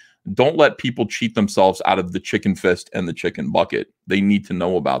link. Don't let people cheat themselves out of the chicken fist and the chicken bucket. They need to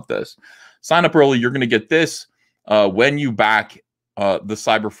know about this. Sign up early. You're going to get this when you back the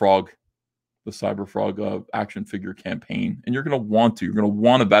CYBERFROG action figure campaign, and you're going to want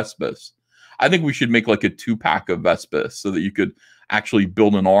a Vespis. I think we should make like a 2-pack of Vespis so that you could actually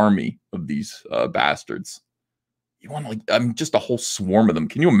build an army of these bastards. You want just a whole swarm of them.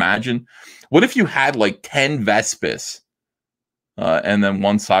 Can you imagine? What if you had like 10 Vespis and then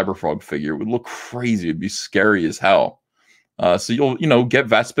 1 CYBERFROG figure? It would look crazy. It'd be scary as hell. So you'll get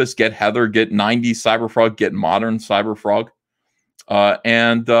Vespis, get Heather, get 90s CYBERFROG, get modern CYBERFROG.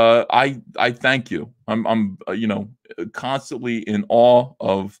 And I thank you. I'm constantly in awe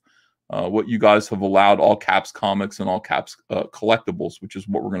of what you guys have allowed All Caps Comics and All Caps Collectibles, which is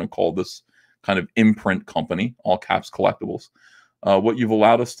what we're going to call this kind of imprint company, All Caps Collectibles, what you've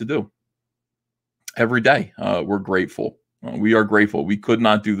allowed us to do every day. We're grateful. We are grateful. We could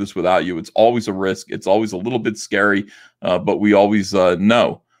not do this without you. It's always a risk. It's always a little bit scary, but we always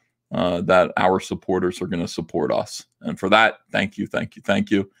know that our supporters are going to support us. And for that, thank you, thank you, thank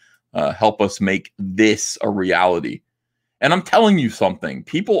you. Help us make this a reality. And I'm telling you something.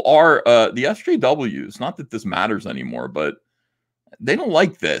 People are, the SJWs, not that this matters anymore, but they don't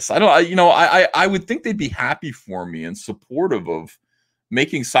like this. I would think they'd be happy for me and supportive of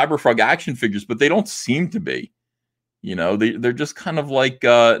making CYBERFROG action figures, but they don't seem to be. They're just kind of like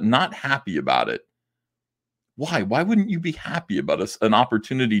not happy about it. Why? Why wouldn't you be happy about an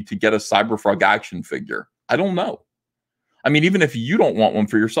opportunity to get a CYBERFROG action figure? I don't know. I mean, even if you don't want one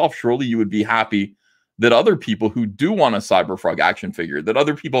for yourself, surely you would be happy that other people who do want a CYBERFROG action figure, that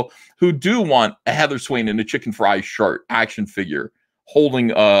other people who do want a Heather Swain in a chicken fry shirt action figure,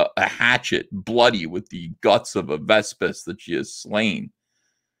 holding a hatchet, bloody with the guts of a Vespis that she has slain.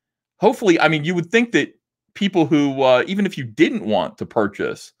 Hopefully, I mean, you would think that people who, even if you didn't want to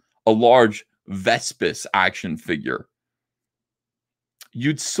purchase a large Vespis action figure,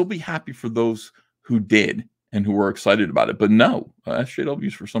 you'd still be happy for those who did and who were excited about it. But no,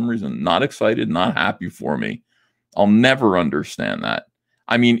 SJWs for some reason not excited, not happy for me. I'll never understand that.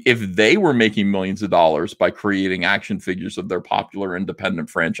 I mean, if they were making millions of dollars by creating action figures of their popular independent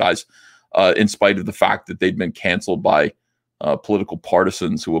franchise, in spite of the fact that they'd been canceled by political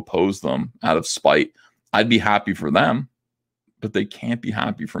partisans who opposed them out of spite, I'd be happy for them. But they can't be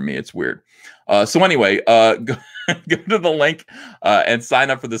happy for me. It's weird. So anyway, go to the link and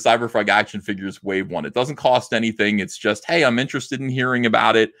sign up for the CYBERFROG action figures Wave 1. It doesn't cost anything. It's just, hey, I'm interested in hearing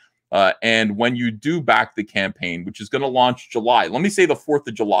about it. And when you do back the campaign, which is going to launch July, let me say the 4th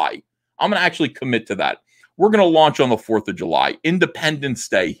of July. I'm going to actually commit to that. We're going to launch on the 4th of July, Independence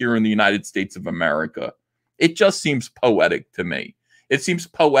Day here in the United States of America. It just seems poetic to me. It seems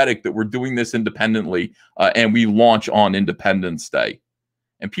poetic that we're doing this independently and we launch on Independence Day.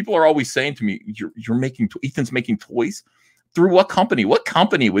 And people are always saying to me, Ethan's making toys? Through what company? What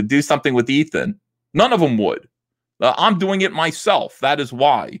company would do something with Ethan? None of them would. I'm doing it myself. That is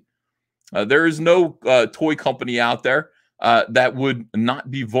why. There is no toy company out there that would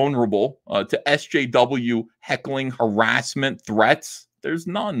not be vulnerable to SJW heckling, harassment, threats. There's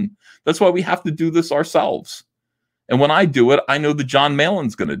none. That's why we have to do this ourselves. And when I do it, I know that John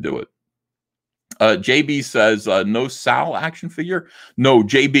Malin's going to do it. JB says, no Sal action figure. No,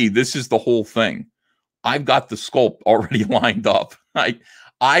 JB, this is the whole thing. I've got the sculpt already lined up.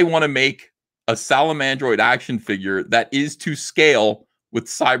 I want to make a Salamandroid action figure that is to scale with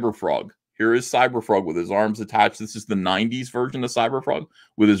CYBERFROG. Here is CYBERFROG with his arms attached. This is the 90s version of CYBERFROG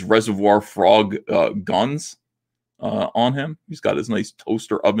with his Reservoir Frog guns on him. He's got his nice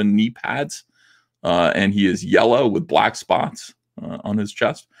toaster oven knee pads, and he is yellow with black spots on his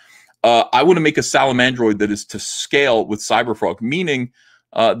chest. I want to make a Salamandroid that is to scale with CYBERFROG, meaning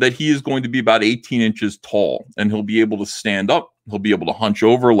that he is going to be about 18 inches tall, and he'll be able to stand up. He'll be able to hunch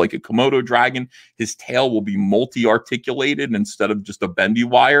over like a Komodo dragon. His tail will be multi-articulated instead of just a bendy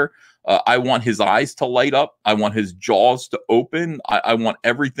wire. I want his eyes to light up. I want his jaws to open. I want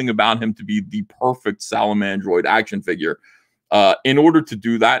everything about him to be the perfect Salamandroid action figure. In order to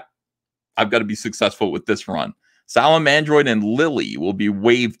do that, I've got to be successful with this run. Salamandroid and Lily will be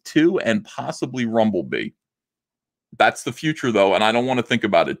Wave 2 and possibly Rumblebee. That's the future, though, and I don't want to think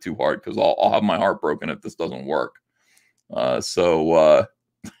about it too hard because I'll have my heart broken if this doesn't work. So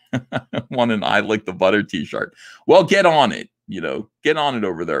want an I Lick the Butter t-shirt. Well, get on it. Get on it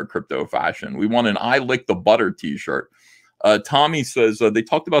over there at Crypto Fashion. We want an I Lick the Butter t-shirt. Tommy says they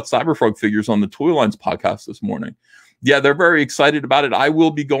talked about CYBERFROG figures on the Toy Lines podcast this morning. Yeah, they're very excited about it. I will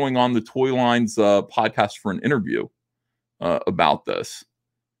be going on the Toy Lines podcast for an interview about this.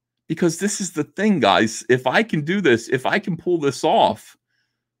 Because this is the thing, guys. If I can do this, if I can pull this off,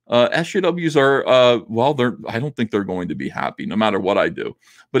 SJWs are, well, I don't think they're going to be happy no matter what I do.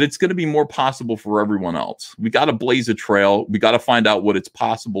 But it's going to be more possible for everyone else. We got to blaze a trail. We got to find out what it's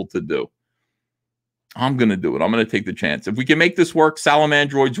possible to do. I'm going to do it. I'm going to take the chance. If we can make this work,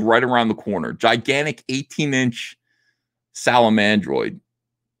 Salamandroid's right around the corner. Gigantic 18-inch Salamandroid.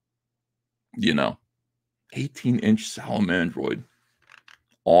 18-inch Salamandroid.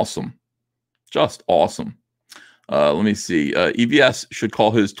 Awesome. Just awesome. Let me see. EVS should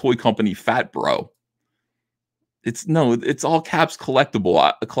call his toy company Fat Bro. It's all caps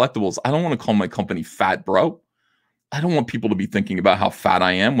collectibles. I don't want to call my company Fat Bro. I don't want people to be thinking about how fat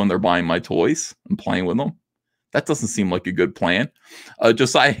I am when they're buying my toys and playing with them. That doesn't seem like a good plan.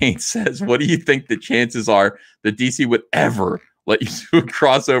 Josiah Haynes says, what do you think the chances are that DC would ever let you do a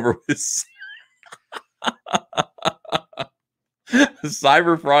crossover with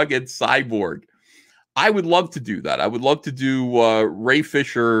CYBERFROG and Cyborg? I would love to do that. I would love to do Ray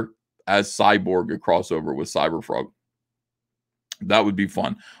Fisher as Cyborg, a crossover with CYBERFROG. That would be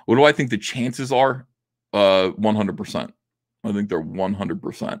fun. What do I think the chances are? 100%. I think they're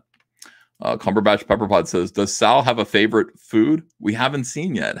 100%. Cumberbatch Pepperpot says, does Sal have a favorite food? We haven't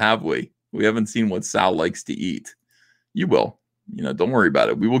seen yet, have we? We haven't seen what Sal likes to eat. You will. Don't worry about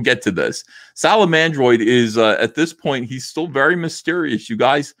it. We will get to this. Salamandroid is, at this point, he's still very mysterious, you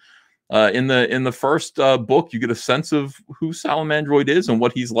guys. In the first book, you get a sense of who Salamandroid is and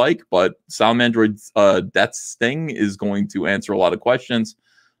what he's like, but Salamandroid's death sting is going to answer a lot of questions,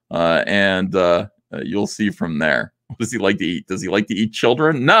 and you'll see from there. What does he like to eat? Does he like to eat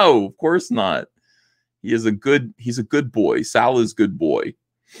children? No, of course not. He's a good boy. Sal is good boy.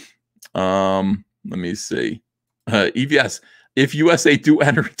 Let me see. EVS. If USA do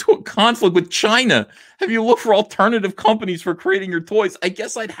enter into a conflict with China, have you looked for alternative companies for creating your toys? I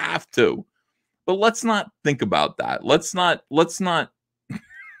guess I'd have to, but let's not think about that. Let's not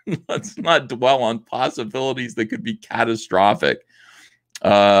dwell on possibilities that could be catastrophic.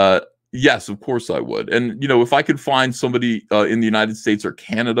 Yes, of course I would. And if I could find somebody in the United States or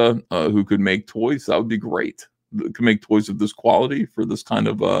Canada who could make toys, that would be great. That could make toys of this quality for this kind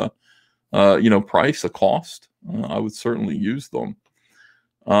of price, a cost. I would certainly use them.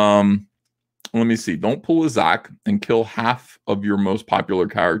 Let me see. Don't pull a Zach and kill half of your most popular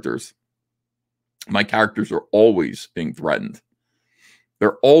characters. My characters are always being threatened.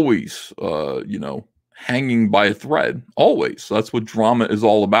 They're always, hanging by a thread. Always. So that's what drama is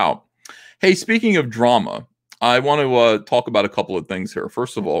all about. Hey, speaking of drama, I want to talk about a couple of things here.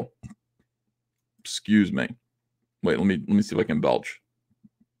 First of all, excuse me. Wait, let me see if I can belch.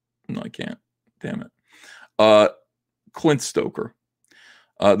 No, I can't. Damn it. Clint Stoker.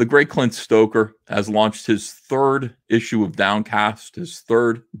 The great Clint Stoker has launched his third issue of Downcast, his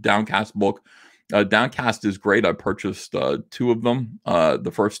third Downcast book. Downcast is great. I purchased 2 of them,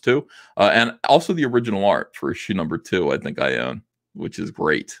 the first 2, and also the original art for issue number 2, I think I own, which is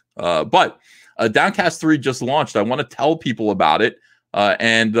great. But Downcast 3 just launched. I want to tell people about it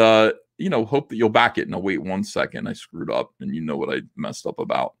and, hope that you'll back it. Now, wait 1 second. I screwed up, and you know what I messed up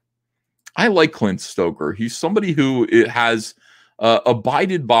about. I like Clint Stoker. He's somebody who has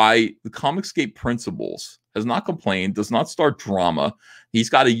abided by the Comicsgate principles, has not complained, does not start drama. He's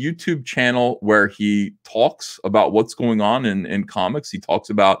got a YouTube channel where he talks about what's going on in comics. He talks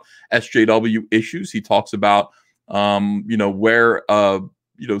about SJW issues. He talks about, where,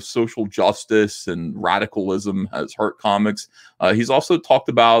 social justice and radicalism has hurt comics. He's also talked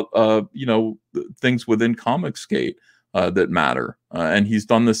about, things within Comicsgate that matter. And he's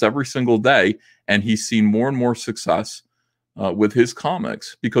done this every single day. And he's seen more and more success with his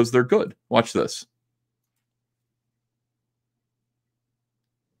comics because they're good. Watch this.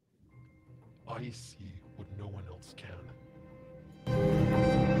 I see what no one else can.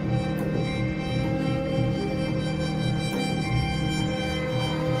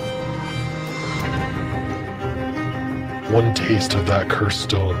 One taste of that cursed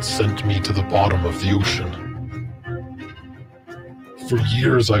stone sent me to the bottom of the ocean. For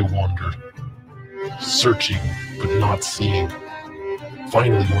years I wandered, searching but not seeing.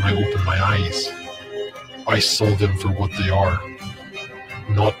 Finally, when I opened my eyes, I saw them for what they are.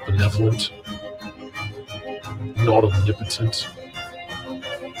 Not benevolent, not omnipotent,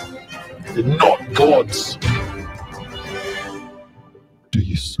 and not gods. Do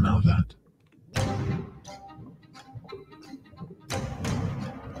you smell that?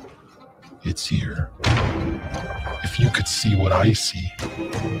 It's here. If you could see what I see,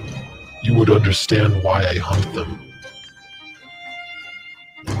 you would understand why I hunt them.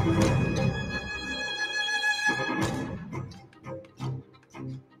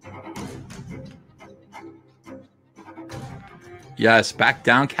 Yes, back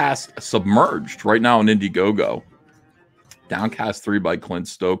Downcast Submerged right now on Indiegogo. Downcast 3 by Clint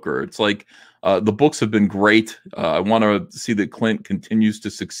Stoker. It's like the books have been great. I want to see that Clint continues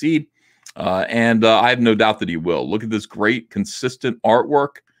to succeed. And I have no doubt that he will. Look at this great, consistent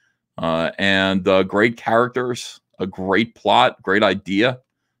artwork and great characters, a great plot, great idea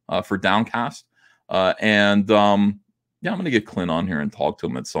for Downcast. Yeah, I'm going to get Clint on here and talk to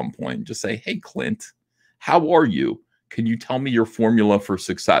him at some point and just say, hey, Clint, how are you? Can you tell me your formula for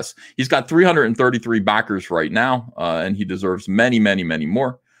success? He's got 333 backers right now, and he deserves many, many, many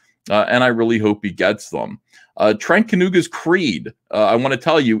more. And I really hope he gets them. Trent Kanuga's Creed, I want to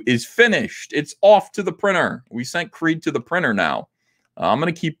tell you, is finished. It's off to the printer. We sent Creed to the printer now. I'm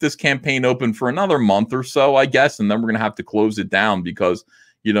going to keep this campaign open for another month or so, I guess, and then we're going to have to close it down because,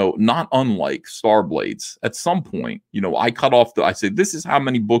 not unlike Starblades, at some point, I cut off I say, this is how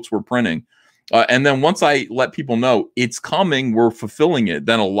many books we're printing. And then once I let people know it's coming, we're fulfilling it,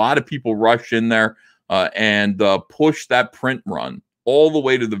 then a lot of people rush in there and push that print run all the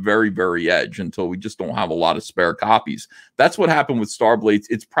way to the very, very edge until we just don't have a lot of spare copies. That's what happened with Starblades.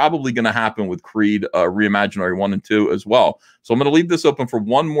 It's probably going to happen with Creed Reimaginary 1 and 2 as well. So I'm going to leave this open for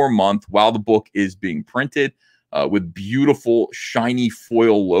one more month while the book is being printed with beautiful, shiny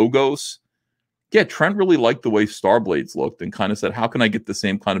foil logos. Yeah, Trent really liked the way Starblades looked and kind of said, how can I get the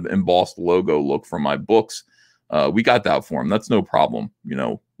same kind of embossed logo look for my books? We got that for him. That's no problem.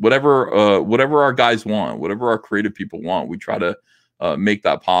 Whatever our guys want, whatever our creative people want, we try to make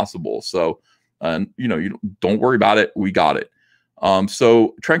that possible. So, you don't worry about it. We got it.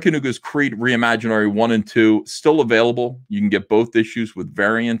 So Trent Kanuga's Creed Reimaginary 1 and 2 still available. You can get both issues with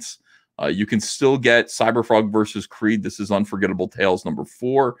variants. You can still get CyberFrog versus Creed. This is Unforgettable Tales number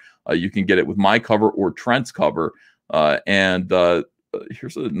 4. You can get it with my cover or Trent's cover.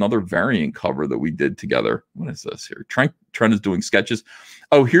 Here's another variant cover that we did together. What is this here? Trent is doing sketches.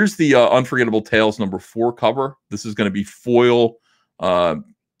 Oh, here's the Unforgettable Tales number 4 cover. This is going to be foil.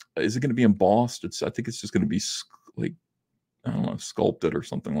 Is it going to be embossed? I think it's just going to be like, I don't know, sculpted or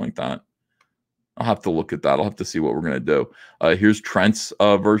something like that. I'll have to look at that. I'll have to see what we're going to do. Here's Trent's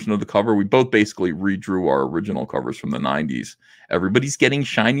version of the cover. We both basically redrew our original covers from the 90s. Everybody's getting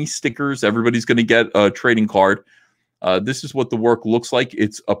shiny stickers. Everybody's going to get a trading card. This is what the work looks like.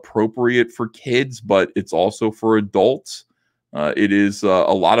 It's appropriate for kids, but it's also for adults. It is a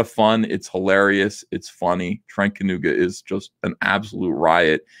lot of fun. It's hilarious. It's funny. Trent Kanuga is just an absolute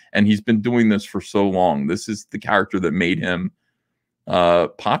riot. And he's been doing this for so long. This is the character that made him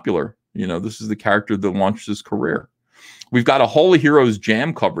popular. This is the character that launched his career. We've got a Holy Heroes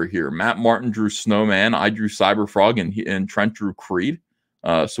Jam cover here. Matt Martin drew Snowman. I drew Cyberfrog, and Trent drew Creed.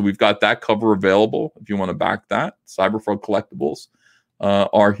 So we've got that cover available if you want to back that. Cyberfrog collectibles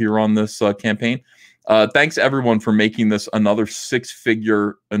are here on this campaign. Thanks, everyone, for making this another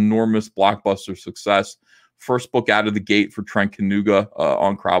 6-figure, enormous blockbuster success. First book out of the gate for Trent Kanuga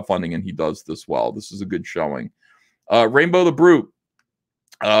on crowdfunding, and he does this well. This is a good showing. Rainbow the Brute.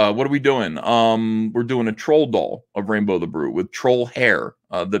 What are we doing? We're doing a troll doll of Rainbow the Brute with troll hair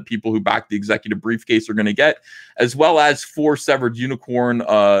that people who back the executive briefcase are going to get, as well as 4 severed unicorn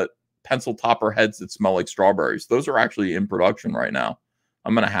pencil topper heads that smell like strawberries. Those are actually in production right now.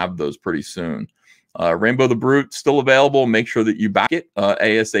 I'm going to have those pretty soon. Rainbow the Brute still available. Make sure that you back it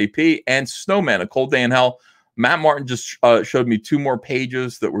ASAP. And Snowman, A Cold Day in Hell. Matt Martin just showed me 2 more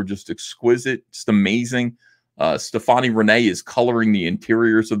pages that were just exquisite, just amazing. Stefani Renee is coloring the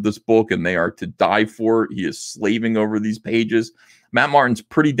interiors of this book, and they are to die for. He is slaving over these pages. Matt Martin's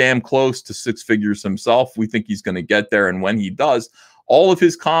pretty damn close to 6 figures himself. We think he's going to get there, and when he does, all of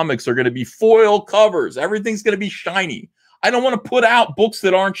his comics are going to be foil covers. Everything's going to be shiny. I don't want to put out books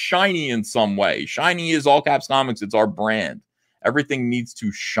that aren't shiny in some way. Shiny is All Caps Comics. It's our brand. Everything needs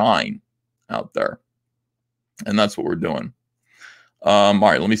to shine out there, and that's what we're doing. All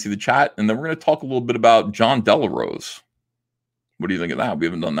right, let me see the chat, and then we're going to talk a little bit about John Delarose. What do you think of that? We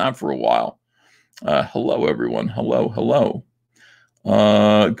haven't done that for a while. Hello, everyone. Hello.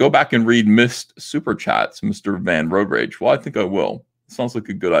 Go back and read missed super chats, Mr. Van Road Rage. Well, I think I will. Sounds like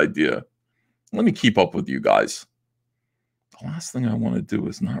a good idea. Let me keep up with you guys. The last thing I want to do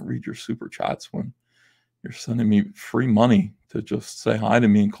is not read your super chats when you're sending me free money to just say hi to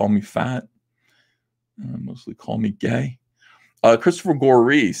me and call me fat. Mostly call me gay. Christopher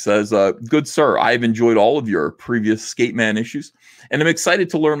Goree says, good sir, I've enjoyed all of your previous Skateman issues, and I'm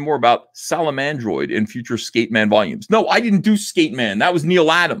excited to learn more about Salamandroid in future Skateman volumes. No, I didn't do Skateman. That was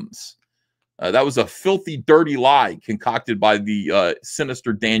Neil Adams. That was a filthy, dirty lie concocted by the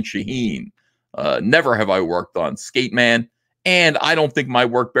sinister Dan Shaheen. Never have I worked on Skateman, and I don't think my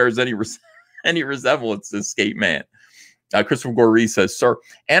work bears any resemblance to Skateman. Christopher Goree says, sir,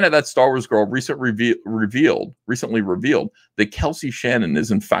 Anna, that Star Wars girl, recently revealed that Kelsey Shannon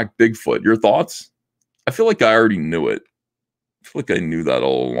is in fact Bigfoot. Your thoughts? I feel like I already knew it. I feel like I knew that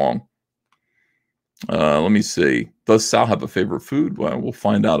all along. Let me see. Does Sal have a favorite food? Well, we'll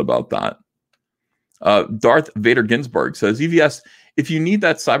find out about that. Darth Vader Ginsburg says, EVS, if you need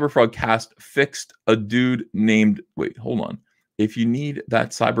that CyberFrog cast fixed, a dude named... Wait, hold on. If you need that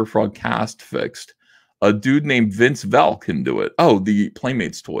CyberFrog cast fixed, a dude named Vince Vell can do it. Oh, the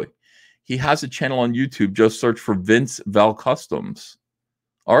Playmates toy. He has a channel on YouTube. Just search for Vince Vell Customs.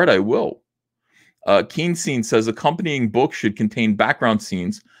 All right, I will. Keen Scene says, accompanying book should contain background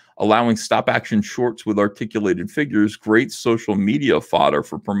scenes, allowing stop-action shorts with articulated figures. Great social media fodder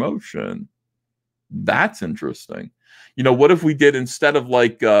for promotion. That's interesting. You know, what if we did instead of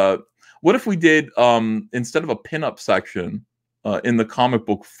like, instead of a pinup section in the comic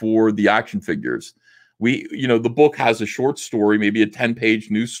book for the action figures, the book has a short story, maybe a 10-page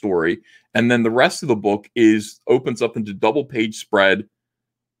news story, and then the rest of the book opens up into double-page spread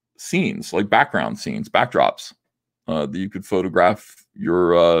scenes, like background scenes, backdrops that you could photograph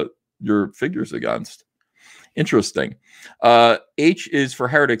your figures against. Interesting. H is for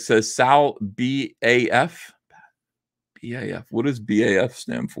Heretic says Sal BAF. BAF. What does BAF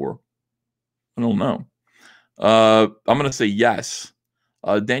stand for? I don't know. I'm going to say yes.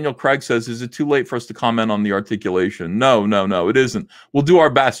 Daniel Craig says, is it too late for us to comment on the articulation? No, it isn't. We'll do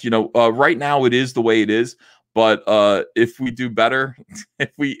our best. Right now it is the way it is, but if we do better,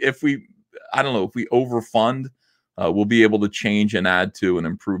 if we overfund, we'll be able to change and add to and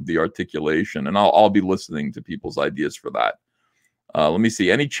improve the articulation. And I'll be listening to people's ideas for that. Let me see.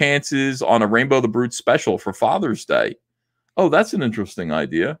 Any chances on a Rainbow the Brute special for Father's Day? Oh, that's an interesting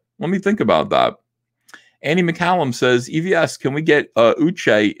idea. Let me think about that. Andy McCallum says, EVS, can we get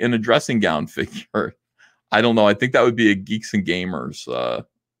Uche in a dressing gown figure? I don't know. I think that would be a Geeks and Gamers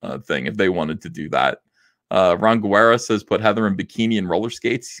thing if they wanted to do that. Ron Guerra says, put Heather in bikini and roller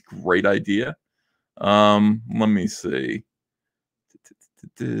skates. Great idea. Let me see.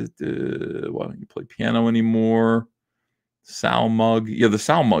 Why don't you play piano anymore? Sal mug. Yeah, the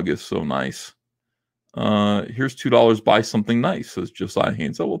Sal mug is so nice. Here's $2. Buy something nice, says Josiah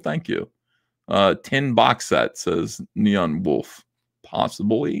Haynes. Oh, well, thank you. Tin box set, says Neon Wolf.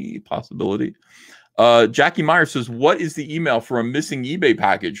 Possibility. Jackie Meyer says, what is the email for a missing eBay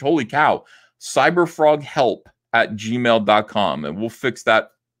package? Holy cow. cyberfroghelp@gmail.com. And we'll fix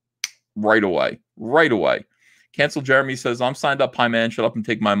that right away. Cancel Jeremy says, I'm signed up. Hi, man. Shut up and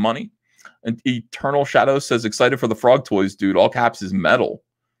take my money. And Eternal Shadow says, excited for the frog toys, dude. All caps is metal.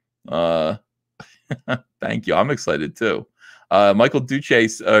 Thank you. I'm excited too. Michael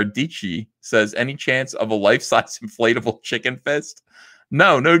Dici says, any chance of a life-size inflatable chicken fist?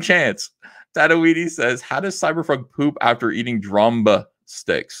 No chance. Tadawidi says, how does CyberFrog poop after eating drum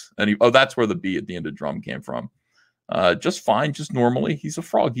sticks? And that's where the B at the end of drum came from. Just fine, just normally. He's a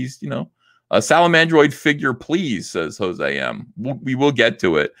frog. He's, A Salamandroid figure, please, says Jose M. We will get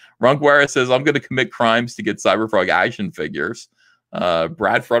to it. Runguera says, I'm going to commit crimes to get CyberFrog action figures.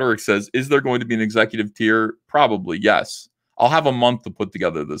 Brad Frederick says, is there going to be an executive tier? Probably, yes. I'll have a month to put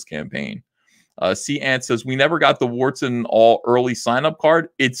together this campaign. C. Ant says, we never got the Warts and All early sign-up card.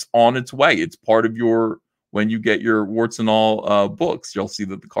 It's on its way. It's part of your, when you get your Warts and All books, you'll see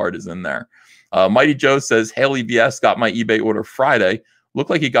that the card is in there. Mighty Joe says, Haley VS got my eBay order Friday. Looked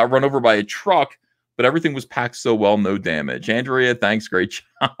like he got run over by a truck, but everything was packed so well, no damage. Andrea, thanks. Great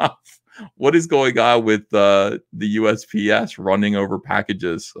job. What is going on with the USPS running over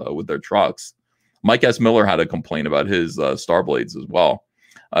packages with their trucks? Mike S. Miller had a complaint about his Starblades as well.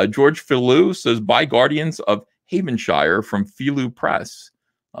 George Filou says, buy Guardians of Havenshire from Filou Press,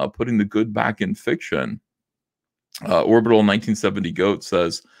 putting the good back in fiction. Orbital 1970 Goat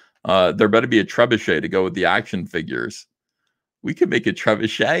says, there better be a trebuchet to go with the action figures. We could make a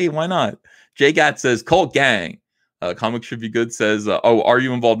trebuchet. Why not? J-Gat says, Colt Gang. Comic Should Be Good says, oh, are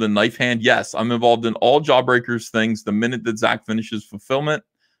you involved in Knife Hand? Yes, I'm involved in all Jawbreakers things the minute that Zach finishes fulfillment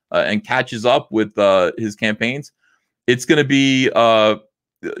and catches up with his campaigns. It's going to be,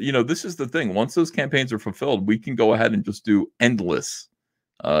 this is the thing. Once those campaigns are fulfilled, we can go ahead and just do endless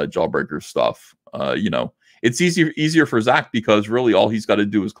Jawbreaker stuff. It's easier for Zach because really all he's got to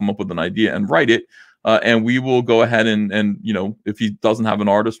do is come up with an idea and write it. And we will go ahead and if he doesn't have an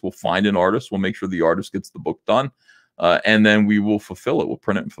artist, we'll find an artist. We'll make sure the artist gets the book done. And then we will fulfill it. We'll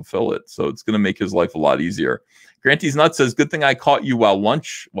print it and fulfill it. So it's going to make his life a lot easier. Granty's Nut says, good thing I caught you while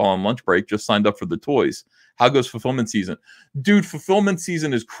on lunch break. Just signed up for the toys. How goes fulfillment season? Dude, fulfillment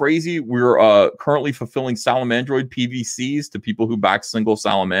season is crazy. We're currently fulfilling Salamandroid PVCs to people who back single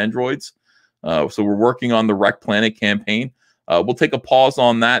Salamandroids. So we're working on the Wreck Planet campaign. We'll take a pause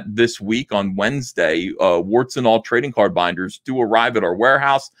on that this week on Wednesday. Warts and All trading card binders do arrive at our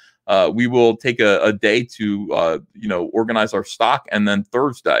warehouse. We will take a day to, organize our stock. And then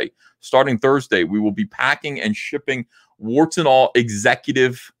starting Thursday, we will be packing and shipping Warts and All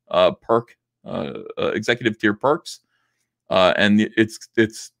executive executive tier perks. And it's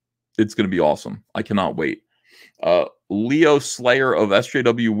going to be awesome. I cannot wait. Leo Slayer of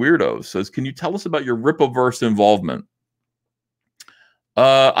SJW Weirdos says, can you tell us about your Rippaverse involvement?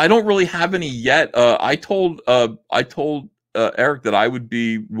 I don't really have any yet. I told Eric that I would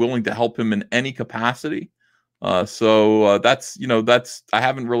be willing to help him in any capacity. So that's I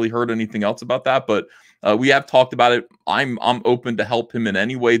haven't really heard anything else about that, but we have talked about it. I'm open to help him in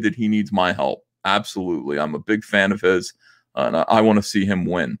any way that he needs my help. Absolutely. I'm a big fan of his, and I want to see him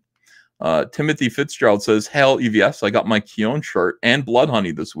win. Timothy Fitzgerald says, "Hail EVS, I got my Keone shirt and Blood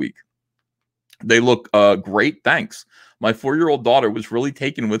Honey this week. They look great. Thanks. My 4-year-old daughter was really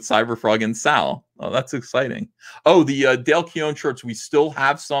taken with CyberFrog and Sal." Oh, that's exciting. Oh, the Dale Keone shirts, we still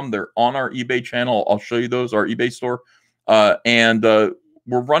have some. They're on our eBay channel. I'll show you those, our eBay store. And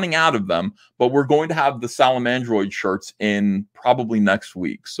we're running out of them, but we're going to have the Salamandroid shirts in probably next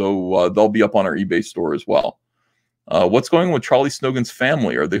week. So they'll be up on our eBay store as well. What's going on with Charlie Snowgan's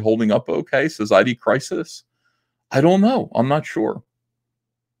family? Are they holding up okay? Says ID Crisis. I don't know. I'm not sure.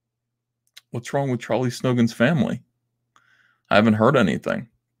 What's wrong with Charlie Snowgan's family? I haven't heard anything.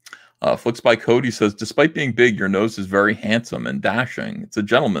 Flicks by Cody says, despite being big, your nose is very handsome and dashing. It's a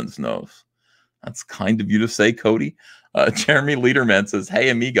gentleman's nose. That's kind of you to say, Cody. Jeremy Lederman says, hey,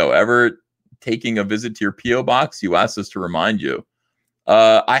 amigo, ever taking a visit to your P.O. box? You asked us to remind you.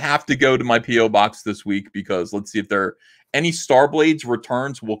 I have to go to my P.O. box this week because let's see if there are any Starblades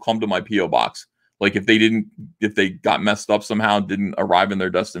returns will come to my P.O. box. Like if they got messed up somehow, didn't arrive in their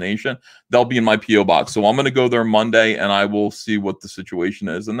destination, they'll be in my P.O. box. So I'm going to go there Monday and I will see what the situation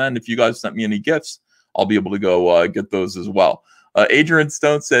is. And then if you guys sent me any gifts, I'll be able to go get those as well. Adrian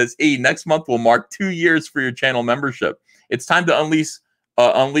Stone says, hey, next month will mark 2 years for your channel membership. It's time to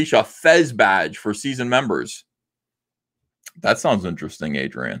unleash a Fez badge for season members. That sounds interesting,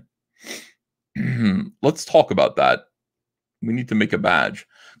 Adrian. Let's talk about that. We need to make a badge.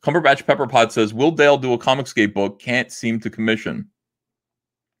 Cumberbatch Pepperpot says, will Dale do a Comicscape book? Can't seem to commission.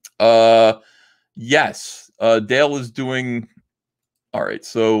 Yes. Dale is doing... All right,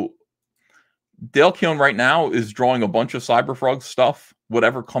 so Dale Keone right now is drawing a bunch of CyberFrog stuff.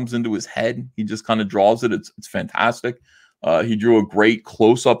 Whatever comes into his head, he just kind of draws it. It's fantastic. He drew a great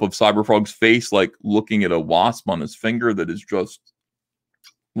close-up of CyberFrog's face, like looking at a wasp on his finger that is just...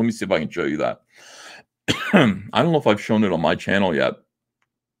 Let me see if I can show you that. I don't know if I've shown it on my channel yet.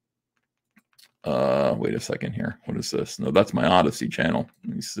 Wait a second here. What is this? No, that's my Odyssey channel.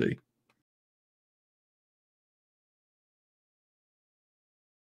 Let me see.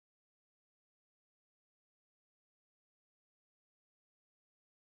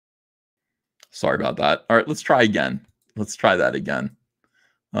 Sorry about that. All right, let's try again. Let's try that again.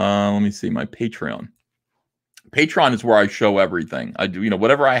 Let me see my Patreon. Patreon is where I show everything. I do,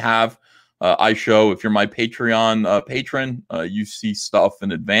 whatever I have, I show. If you're my Patreon patron, you see stuff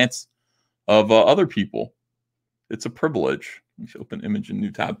in advance of other people. It's a privilege. Let me open image in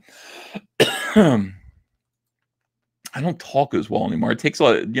new tab. I don't talk as well anymore. It takes a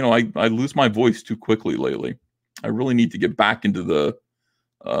lot, I lose my voice too quickly lately. I really need to get back into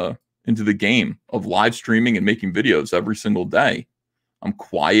the game of live streaming and making videos every single day. I'm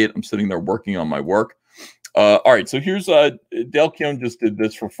quiet. I'm sitting there working on my work. All right, so here's Dale Keown just did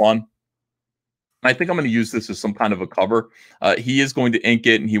this for fun. I think I'm going to use this as some kind of a cover. He is going to ink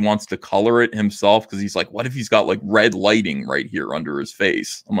it, and he wants to color it himself because he's like, what if he's got like red lighting right here under his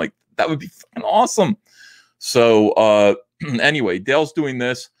face? I'm like, that would be fucking awesome. So anyway, Dale's doing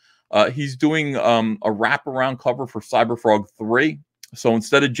this. He's doing a wraparound cover for CyberFrog 3. So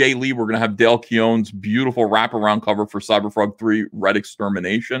instead of Jay Lee, we're going to have Dale Keown's beautiful wraparound cover for CyberFrog 3, Red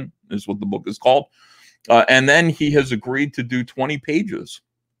Extermination is what the book is called. And then he has agreed to do 20 pages.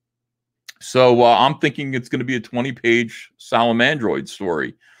 So I'm thinking it's going to be a 20-page Salamandroid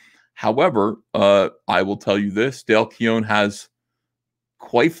story. However, I will tell you this. Dale Keown has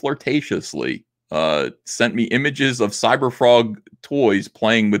quite flirtatiously sent me images of CyberFrog toys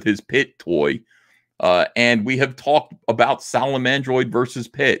playing with his Pit toy. And we have talked about Salamandroid versus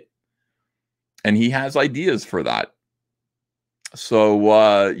Pit. And he has ideas for that.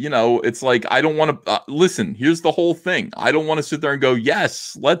 So, it's like, I don't want to, listen, here's the whole thing. I don't want to sit there and go,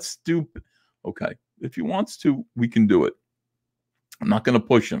 yes, let's do, okay. If he wants to, we can do it. I'm not going to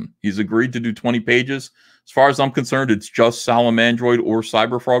push him. He's agreed to do 20 pages. As far as I'm concerned, it's just Salamandroid or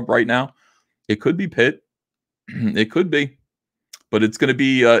CyberFrog right now. It could be Pit. It could be. But it's going to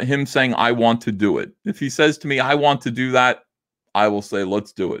be him saying, I want to do it. If he says to me, I want to do that, I will say,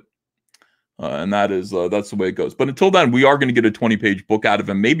 let's do it. And that's the way it goes. But until then, we are going to get a 20-page book out of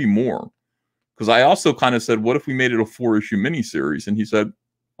him, maybe more. Because I also kind of said, what if we made it a 4-issue miniseries? And he said,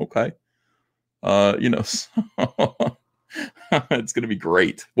 okay. It's going to be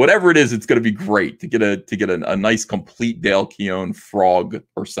great. Whatever it is, it's going to be great to get a nice, complete Dale Keown frog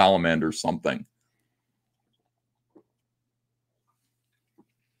or salamander something.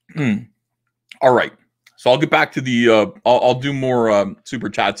 All right. So I'll get back to the, I'll do more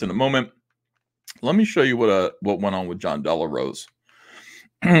super chats in a moment. Let me show you what went on with John Delarose.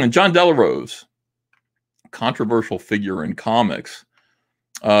 John Delarose, controversial figure in comics.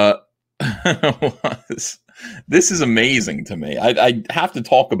 This is amazing to me. I have to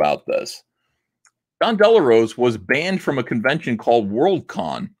talk about this. John Delarose was banned from a convention called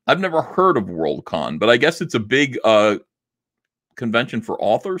Worldcon. I've never heard of Worldcon, but I guess it's a big convention for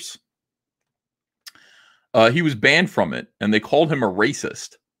authors. He was banned from it, and they called him a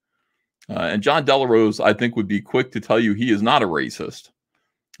racist. And John Delarose, I think, would be quick to tell you he is not a racist.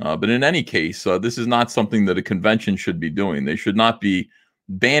 But in any case, this is not something that a convention should be doing. They should not be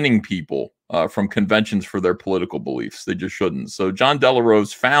banning people from conventions for their political beliefs. They just shouldn't. So John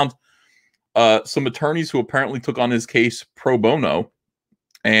Delarose found some attorneys who apparently took on his case pro bono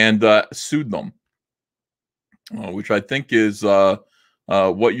and sued them, which I think is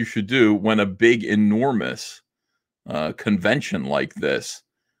what you should do when a big, enormous convention like this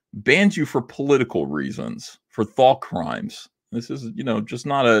bans you for political reasons, for thought crimes. This is, just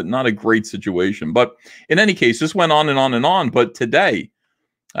not a great situation. But in any case, this went on and on and on. But today,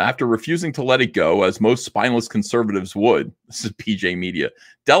 after refusing to let it go, as most spineless conservatives would, this is PJ Media,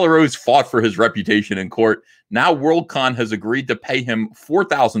 Delarose fought for his reputation in court. Now Worldcon has agreed to pay him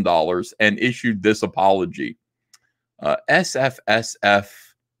 $4,000 and issued this apology. SFSFC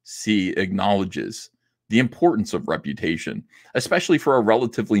acknowledges the importance of reputation, especially for a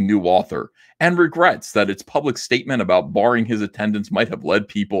relatively new author, and regrets that its public statement about barring his attendance might have led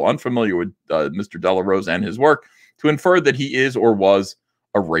people unfamiliar with Mr. Delarose and his work to infer that he is or was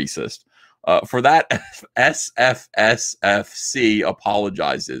a racist. For that, SFSFC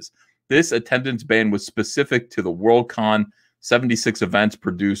apologizes. This attendance ban was specific to the Worldcon 76 events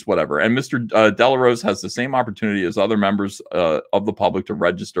produced, whatever. And Mr. Delarose has the same opportunity as other members of the public to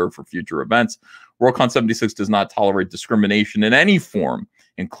register for future events. Worldcon 76 does not tolerate discrimination in any form,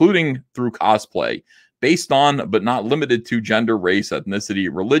 including through cosplay, based on, but not limited to, gender, race, ethnicity,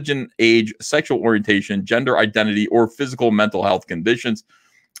 religion, age, sexual orientation, gender identity, or physical mental health conditions.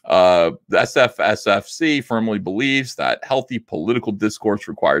 The SFSFC firmly believes that healthy political discourse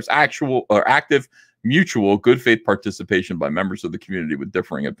requires active, mutual, good faith participation by members of the community with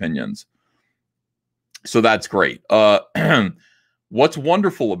differing opinions. So that's great. What's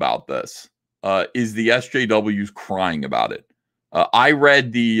wonderful about this is the SJWs crying about it. I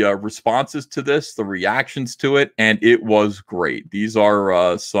read the responses to this, the reactions to it, and it was great. These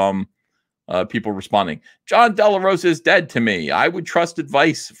are some people responding. John Delarose is dead to me. I would trust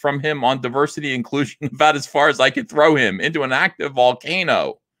advice from him on diversity inclusion about as far as I could throw him into an active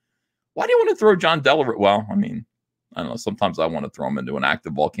volcano. Why do you want to throw John Delarose? Well, I mean, I don't know. Sometimes I want to throw him into an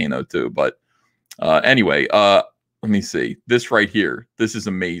active volcano too. But anyway, let me see. This right here. This is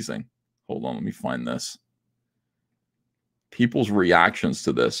amazing. Hold on. Let me find this. People's reactions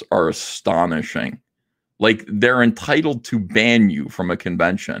to this are astonishing. Like, they're entitled to ban you from a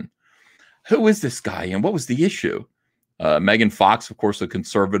convention. Who is this guy and what was the issue? Megan Fox, of course, a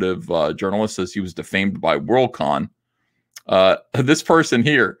conservative journalist, says he was defamed by Worldcon. This person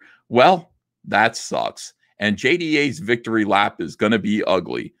here, well, that sucks. And JDA's victory lap is going to be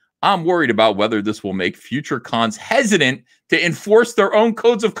ugly. I'm worried about whether this will make future cons hesitant to enforce their own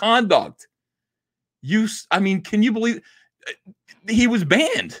codes of conduct. I mean, can you believe he was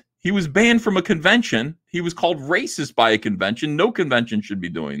banned? He was banned from a convention. He was called racist by a convention. No convention should be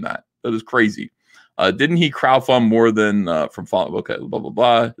doing that. That is crazy. Didn't he crowdfund more than from follow? Okay, blah, blah,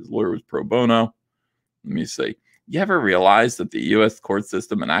 blah. His lawyer was pro bono. Let me see. You ever realize that the U.S. court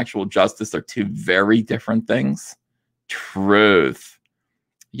system and actual justice are two very different things? Truth.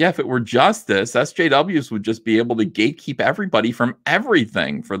 Yeah, if it were justice, SJWs would just be able to gatekeep everybody from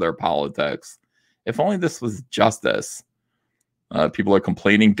everything for their politics. If only this was justice. People are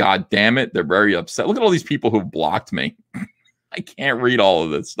complaining. God damn it. They're very upset. Look at all these people who've blocked me. I can't read all of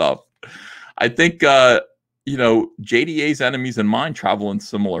this stuff. I think, you know, JDA's enemies and mine travel in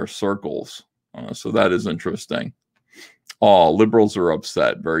similar circles. So that is interesting. Oh, liberals are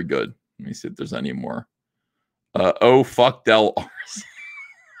upset. Very good. Let me see if there's any more. Oh, fuck Del Ars.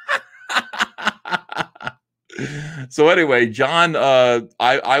 So anyway, John,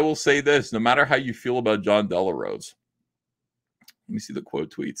 I will say this. No matter how you feel about John Delarose, let me see the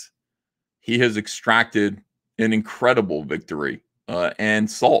quote tweets. He has extracted an incredible victory and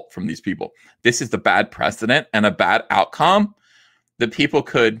salt from these people. This is the bad precedent and a bad outcome that people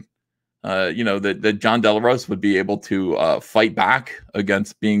could, you know, that John Delarose would be able to fight back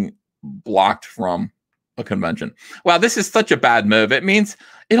against being blocked from a convention. Wow, this is such a bad move. It means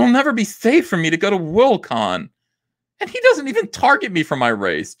it'll never be safe for me to go to Worldcon. And he doesn't even target me for my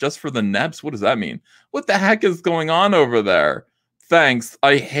race, just for the NEPs. What does that mean? What the heck is going on over there? Thanks.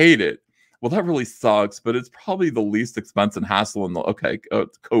 I hate it. Well, that really sucks, but it's probably the least expense and hassle in the, okay,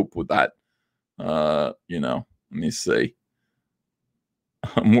 cope with that. You know, let me see.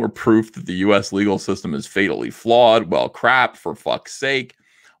 More proof that the U.S. legal system is fatally flawed. Well, crap, for fuck's sake.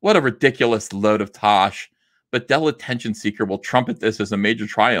 What a ridiculous load of tosh. But Dell Attention Seeker will trumpet this as a major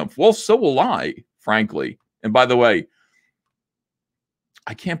triumph. Well, so will I, frankly. And by the way,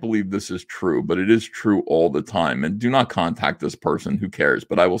 I can't believe this is true, but it is true all the time. And do not contact this person. Who cares?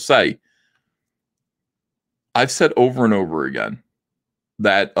 But I will say, I've said over and over again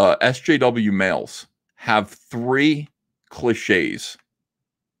that SJW males have 3 cliches.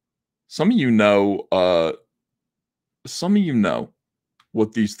 Some of you know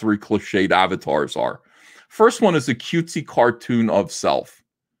what these 3 cliched avatars are. First one is a cutesy cartoon of self,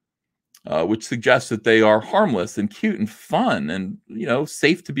 which suggests that they are harmless and cute and fun and, you know,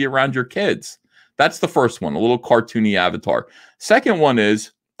 safe to be around your kids. That's the first one, a little cartoony avatar. Second one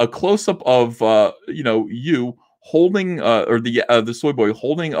is a close-up of, you know, you holding, or the soy boy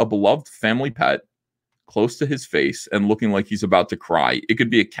holding a beloved family pet close to his face and looking like he's about to cry. It could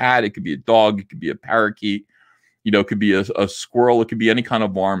be a cat, it could be a dog, it could be a parakeet, you know, it could be a squirrel, it could be any kind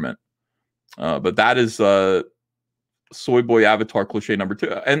of varmint. But that is soy boy avatar cliche number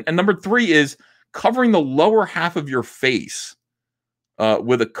 2. And number 3 is covering the lower half of your face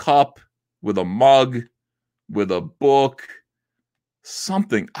with a cup, with a mug, with a book,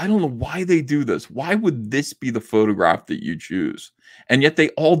 something. I don't know why they do this. Why would this be the photograph that you choose? And yet they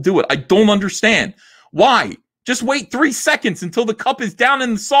all do it. I don't understand. Why? Just wait 3 seconds until the cup is down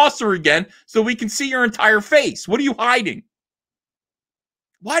in the saucer again so we can see your entire face. What are you hiding?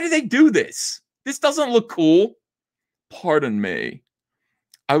 Why do they do this? This doesn't look cool. Pardon me.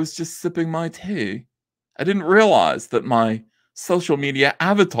 I was just sipping my tea. I didn't realize that my social media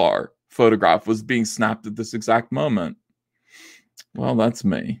avatar photograph was being snapped at this exact moment. Well, that's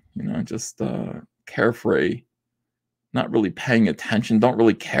me. You know, just carefree, not really paying attention, don't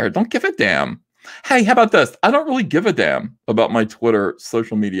really care, don't give a damn. Hey, how about this? I don't really give a damn about my Twitter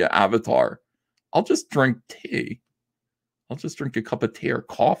social media avatar. I'll just drink tea. I'll just drink a cup of tea or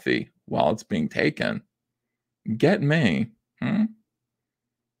coffee while it's being taken. Get me.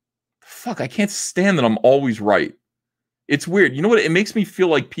 Fuck, I can't stand that I'm always right. It's weird. You know what? It makes me feel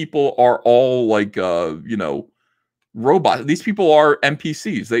like people are all like, you know, robots. These people are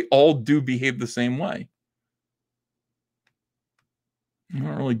NPCs. They all do behave the same way. I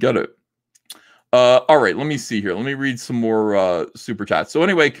don't really get it. All right, let me see here. Let me read some more super chats. So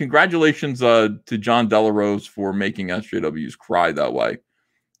anyway, congratulations to John Delarose for making SJWs cry that way.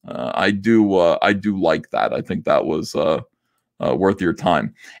 I do like that. I think that was worth your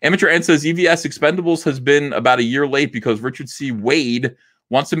time. Amateur Ant says EVS Expendables has been about a year late because Richard C. Wade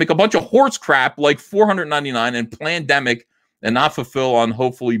wants to make a bunch of horse crap like 499 and Plandemic and not fulfill on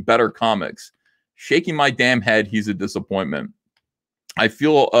hopefully better comics. Shaking my damn head, he's a disappointment. I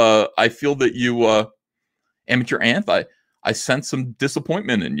feel that you, Amateur Anth, I sense some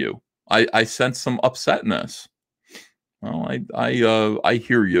disappointment in you. I sense some upsetness. Well, I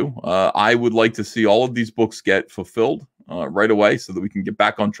hear you. I would like to see all of these books get fulfilled right away so that we can get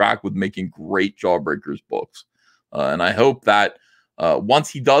back on track with making great Jawbreakers books. And I hope that once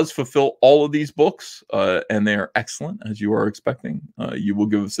he does fulfill all of these books, and they're excellent, as you are expecting, you will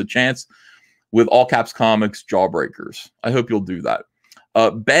give us a chance with All Caps Comics Jawbreakers. I hope you'll do that.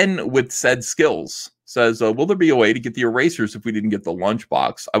 Ben with said skills says, will there be a way to get the erasers if we didn't get the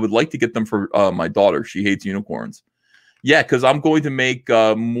lunchbox? I would like to get them for my daughter. She hates unicorns. Yeah, because I'm going to make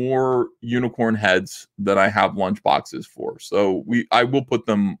more unicorn heads than I have lunchboxes for. So I will put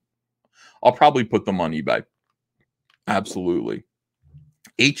them, I'll probably put them on eBay. Absolutely.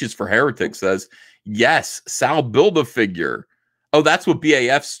 H is for Heretic says, yes, Sal Build-A-Figure. Oh, that's what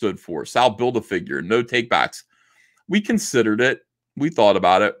BAF stood for. Sal Build-A-Figure. No takebacks. We considered it. We thought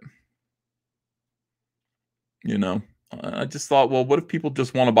about it. You know, I just thought, well, what if people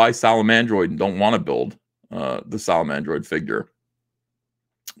just want to buy Salamandroid and don't want to build the Salamandroid figure?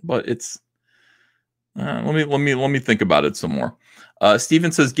 But it's let me think about it some more.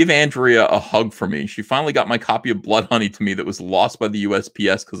 Steven says, give Andrea a hug for me. She finally got my copy of Blood Honey to me that was lost by the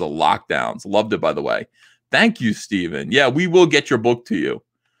USPS because of lockdowns. Loved it, by the way. Thank you, Steven. Yeah, we will get your book to you.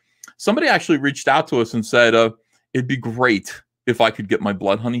 Somebody actually reached out to us and said, it'd be great if I could get my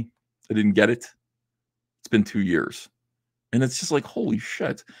Blood Honey. I didn't get it. It's been 2 years. And it's just like, holy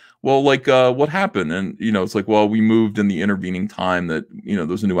shit. Well, like, what happened? And, you know, it's like, well, we moved in the intervening time that, you know,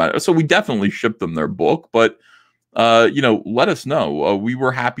 there's a new ad. So we definitely shipped them their book. But, you know, let us know. We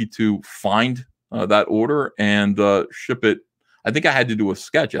were happy to find that order and ship it. I think I had to do a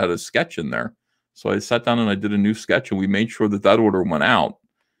sketch. I had a sketch in there. So I sat down and I did a new sketch and we made sure that that order went out.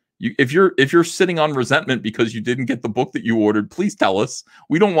 If you're sitting on resentment because you didn't get the book that you ordered, please tell us.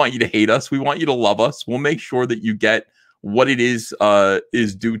 We don't want you to hate us. We want you to love us. We'll make sure that you get what it is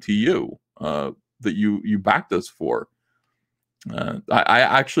due to you that you backed us for. I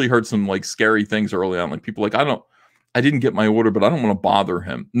actually heard some like scary things early on, like people like, I didn't get my order, but I don't want to bother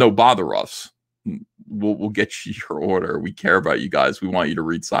him. No, bother us. We'll get you your order. We care about you guys. We want you to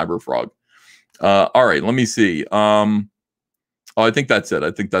read CyberFrog. All right, let me see. Oh, I think that's it.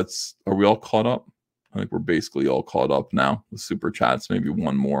 I think that's, are we all caught up? I think we're basically all caught up now with super chats. Maybe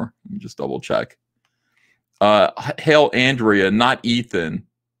one more. Let me just double check. Hail Andrea, not Ethan.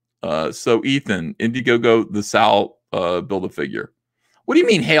 So Ethan, Indiegogo, the Sal Build-A-Figure. What do you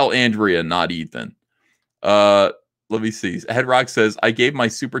mean, hail Andrea, not Ethan? Let me see. Headrock says, I gave my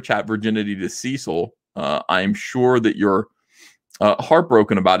super chat virginity to Cecil. I'm sure that you're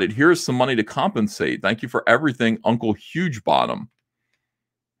heartbroken about it. Here's some money to compensate. Thank you for everything, Uncle Huge Bottom.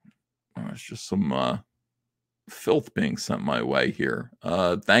 It's just some filth being sent my way here.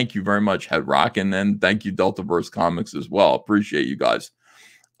 Thank you very much, Headrock, and then thank you, Deltaverse Comics, as well. Appreciate you guys.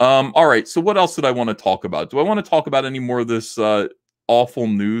 All right, so what else did I want to talk about? Do I want to talk about any more of this awful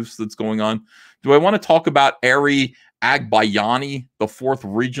news that's going on? Do I want to talk about Eri Agbayani, the 4th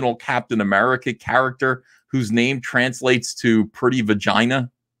regional Captain America character whose name translates to pretty vagina?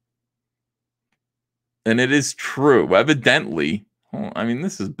 And it is true, evidently. I mean,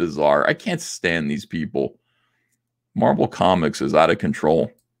 this is bizarre. I can't stand these people. Marvel Comics is out of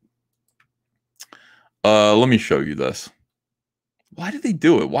control. Let me show you this. Why did they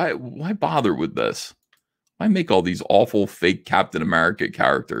do it? Why bother with this? Why make all these awful fake Captain America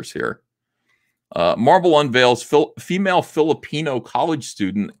characters here? Marvel unveils female Filipino college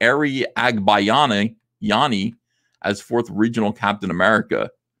student Eri Agbayani as 4th regional Captain America.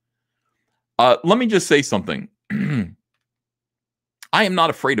 Let me just say something. I am not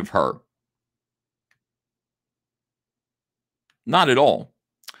afraid of her. Not at all.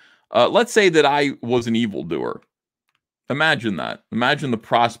 Let's say that I was an evildoer. Imagine that. Imagine the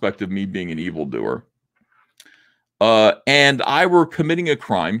prospect of me being an evildoer. And I were committing a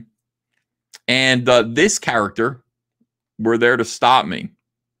crime. And this character were there to stop me.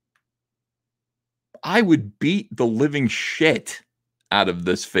 I would beat the living shit out of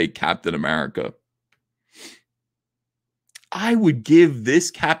this fake Captain America. I would give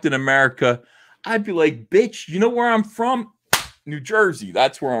this Captain America, I'd be like, bitch, you know where I'm from? New Jersey.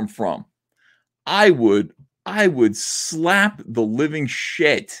 That's where I'm from. I would slap the living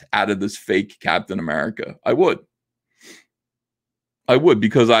shit out of this fake Captain America. I would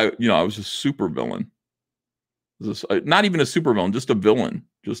because I was a super villain. Not even a super villain, just a villain.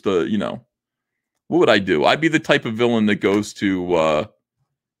 Just a, what would I do? I'd be the type of villain that goes to,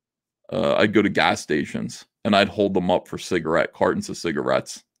 I'd go to gas stations and I'd hold them up for cartons of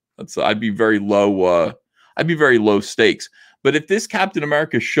cigarettes. I'd be very low stakes. But if this Captain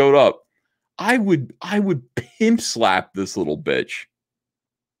America showed up, I would pimp slap this little bitch.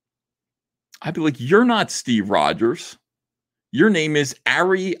 I'd be like, you're not Steve Rogers. Your name is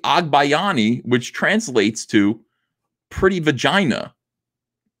Ari Agbayani, which translates to pretty vagina.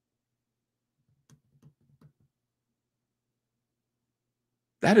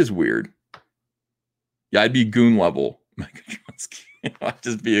 That is weird. Yeah, I'd be goon level. I'd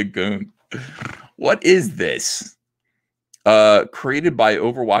just be a goon. What is this? Created by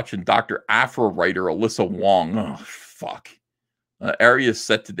Overwatch and Dr. Afro writer Alyssa Wong. Oh, fuck. Area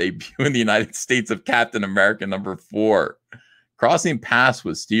set to debut in the United States of Captain America #4. Crossing paths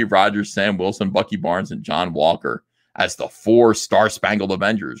with Steve Rogers, Sam Wilson, Bucky Barnes, and John Walker as the 4 Star-Spangled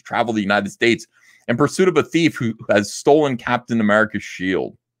Avengers travel the United States in pursuit of a thief who has stolen Captain America's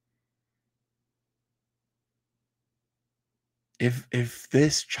shield. If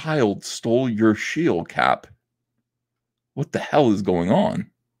this child stole your shield, Cap, what the hell is going on?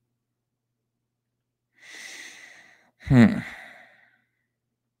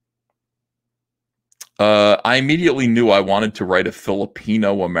 I immediately knew I wanted to write a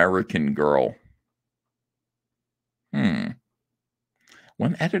Filipino-American girl.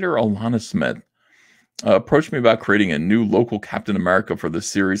 When editor Alana Smith approached me about creating a new local Captain America for the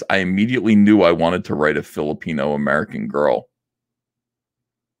series, I immediately knew I wanted to write a Filipino-American girl.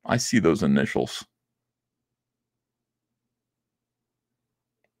 I see those initials.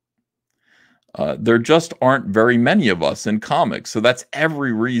 There just aren't very many of us in comics, so that's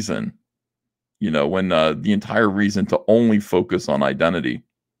every reason, when the entire reason to only focus on identity.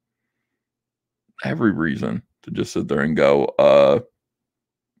 Every reason to just sit there and go,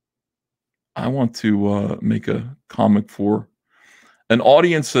 I want to make a comic for an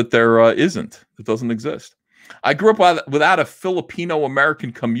audience that there isn't, that doesn't exist. I grew up without a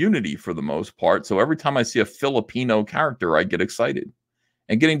Filipino-American community for the most part, so every time I see a Filipino character, I get excited.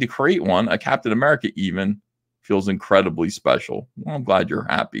 And getting to create one, a Captain America even, feels incredibly special. Well, I'm glad you're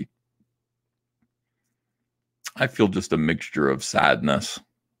happy. I feel just a mixture of sadness,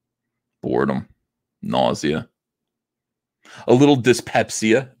 boredom, nausea, a little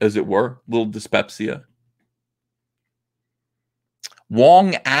dyspepsia, as it were, a little dyspepsia.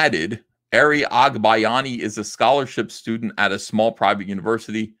 Wong added, Ari Agbayani is a scholarship student at a small private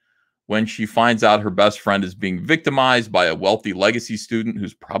university. When she finds out her best friend is being victimized by a wealthy legacy student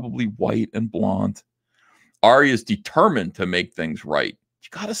who's probably white and blonde, Ari is determined to make things right. You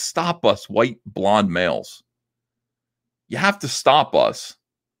got to stop us, white blonde males. You have to stop us.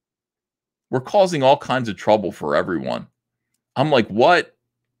 We're causing all kinds of trouble for everyone. I'm like, what?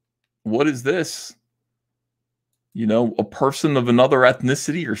 What is this? A person of another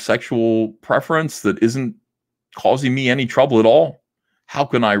ethnicity or sexual preference that isn't causing me any trouble at all? How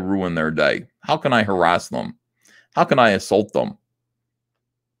can I ruin their day? How can I harass them? How can I assault them?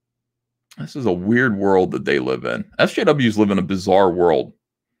 This is a weird world that they live in. SJWs live in a bizarre world.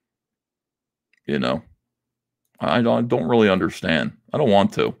 I don't really understand. I don't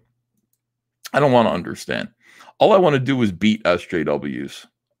want to. I don't want to understand. All I want to do is beat SJWs.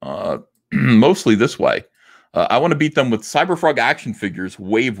 Mostly this way. I want to beat them with CYBERFROG action figures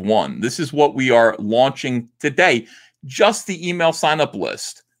Wave 1. This is what we are launching today. Just the email sign-up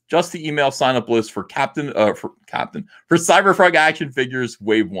list. Just the email sign-up list for for CYBERFROG action figures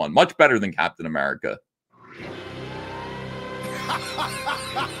Wave 1. Much better than Captain America.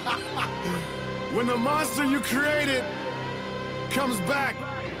 When the monster you created comes back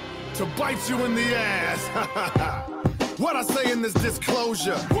to bite you in the ass. What I say in this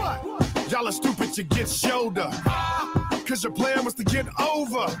disclosure? What? Y'all are stupid, you get shoulder. Cause your plan was to get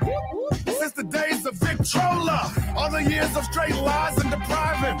over. Since the days of Victrola, all the years of straight lies and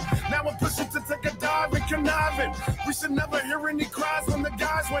depriving. Now we're pushing to take a dive and conniving. We should never hear any cries when the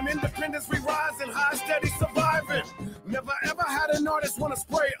guys, when independence we rise and high steady surviving. Never ever had an artist wanna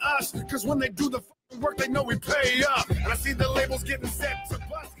spray us, cause when they do the work they know we pay up. And I see the labels getting set to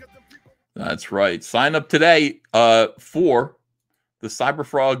bust. That's right. Sign up today for the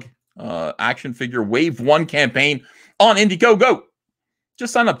CYBERFROG action figure Wave 1 campaign on Indiegogo.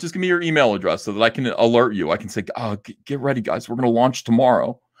 Just sign up. Just give me your email address so that I can alert you. I can say, oh, get ready, guys. We're going to launch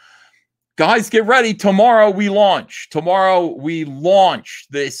tomorrow. Guys, get ready. Tomorrow we launch. Tomorrow we launch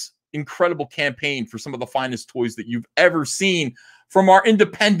this incredible campaign for some of the finest toys that you've ever seen from our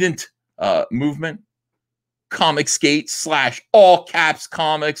independent movement. Comicsgate / all caps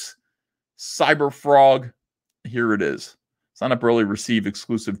comics. CYBERFROG. Here it is. Sign up early, receive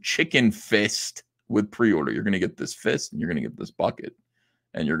exclusive chicken fist with pre-order. You're going to get this fist and you're going to get this bucket.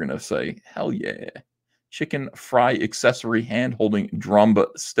 And you're going to say, hell yeah. Chicken fry accessory hand holding drum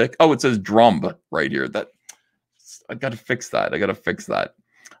stick. Oh, it says drum right here. I got to fix that.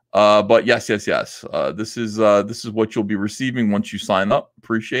 But yes. This is what you'll be receiving once you sign up.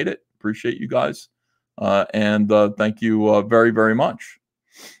 Appreciate it. Appreciate you guys. And thank you very, very much.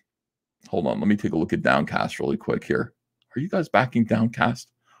 Hold on. Let me take a look at Downcast really quick here. Are you guys backing Downcast?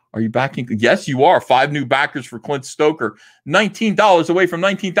 Are you backing? Yes, you are. 5 new backers for Clint Stoker. $19 away from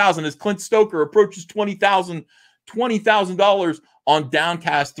 $19,000 as Clint Stoker approaches $20,000 on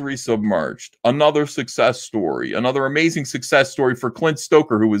Downcast 3 Submerged. Another success story. Another amazing success story for Clint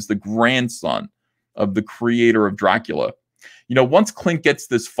Stoker, who is the grandson of the creator of Dracula. You know, once Clint gets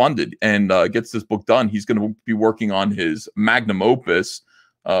this funded and gets this book done, he's going to be working on his magnum opus,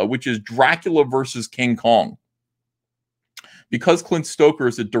 which is Dracula versus King Kong. Because Clint Stoker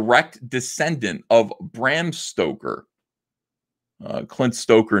is a direct descendant of Bram Stoker, Clint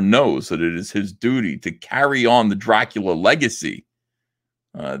Stoker knows that it is his duty to carry on the Dracula legacy,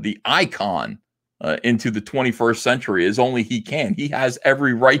 the icon, into the 21st century as only he can. He has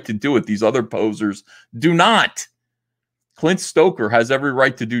every right to do it. These other posers do not. Clint Stoker has every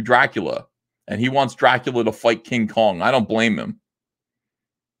right to do Dracula, and he wants Dracula to fight King Kong. I don't blame him.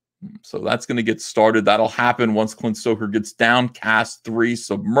 So that's going to get started. That'll happen once Clint Stoker gets Downcast 3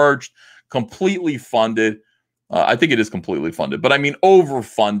 Submerged, completely funded. I think it is completely funded, but I mean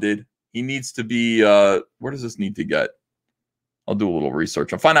overfunded. He needs to be, where does this need to get? I'll do a little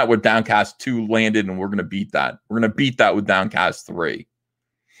research. I'll find out where Downcast 2 landed, and we're going to beat that. We're going to beat that with Downcast 3.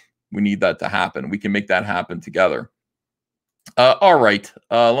 We need that to happen. We can make that happen together. All right.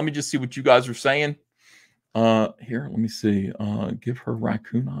 Let me just see what you guys are saying. Here, let me see. Give her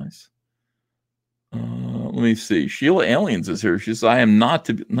raccoon eyes. Let me see. Sheila Aliens is here. She says, I am not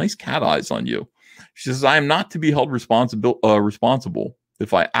to be, nice cat eyes on you. She says, I am not to be held responsible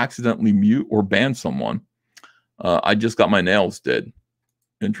if I accidentally mute or ban someone. I just got my nails did.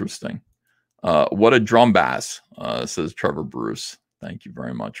 Interesting. What a drum bass, says Trevor Bruce. Thank you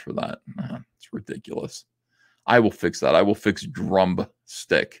very much for that. It's ridiculous. I will fix that. I will fix drum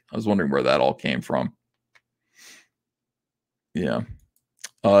stick. I was wondering where that all came from. Yeah.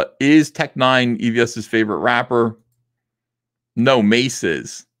 Is Tech9 EVS's favorite rapper? No, Mace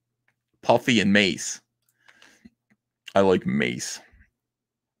is. Puffy and Mace. I like Mace.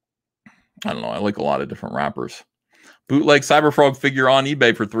 I don't know. I like a lot of different rappers. Bootleg CyberFrog figure on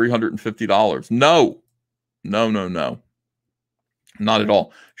eBay for $350. No. No. Not at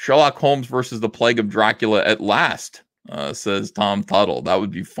all. Sherlock Holmes versus the Plague of Dracula at last, says Tom Tuttle. That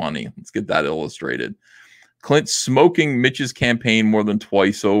would be funny. Let's get that illustrated. Clint smoking Mitch's campaign more than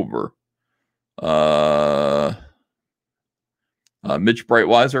twice over. Mitch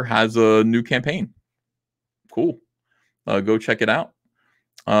Breitweiser has a new campaign. Cool. Go check it out.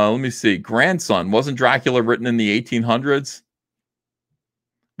 Let me see. Grandson. Wasn't Dracula written in the 1800s?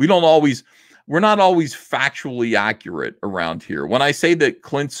 We're not always factually accurate around here. When I say that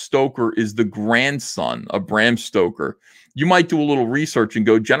Clint Stoker is the grandson of Bram Stoker, you might do a little research and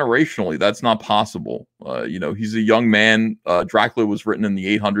go generationally. That's not possible. He's a young man. Dracula was written in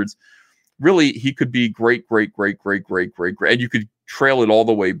the 800s. Really, he could be great. And you could trail it all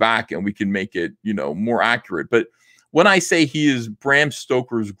the way back and we can make it, more accurate. But when I say he is Bram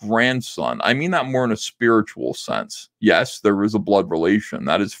Stoker's grandson, I mean that more in a spiritual sense. Yes, there is a blood relation.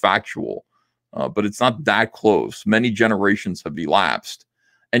 That is factual. But it's not that close. Many generations have elapsed.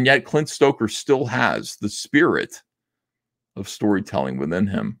 And yet Clint Stoker still has the spirit of storytelling within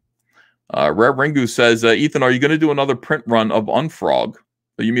him. Rare Ringu says, Ethan, are you going to do another print run of Unfrog?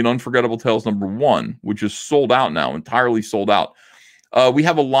 You mean Unforgettable Tales #1, which is sold out now, entirely sold out. We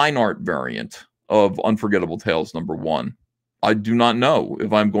have a line art variant of Unforgettable Tales #1. I do not know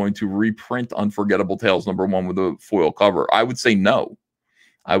if I'm going to reprint Unforgettable Tales #1 with a foil cover. I would say no.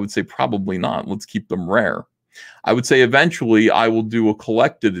 I would say probably not. Let's keep them rare. I would say eventually I will do a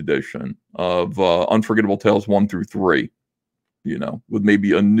collected edition of Unforgettable Tales 1 through 3, with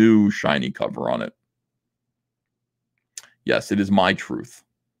maybe a new shiny cover on it. Yes, it is my truth.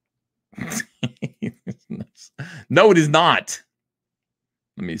 No, it is not.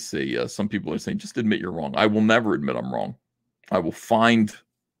 Let me see. Some people are saying, just admit you're wrong. I will never admit I'm wrong. I will find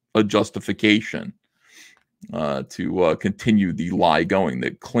a justification to continue the lie going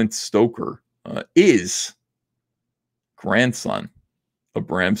that Clint Stoker is grandson of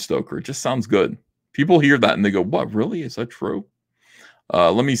Bram Stoker. It just sounds good. People hear that and they go, what, really? Is that true?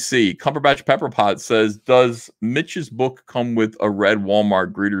 Let me see. Cumberbatch Pepperpot says, does Mitch's book come with a red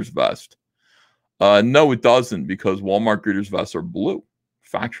Walmart greeter's vest? No, it doesn't, because Walmart greeter's vests are blue.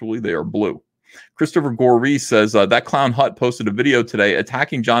 Factually, they are blue. Christopher Gorey says, that Clown Hut posted a video today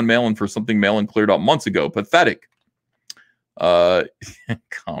attacking John Malin for something Malin cleared up months ago. Pathetic.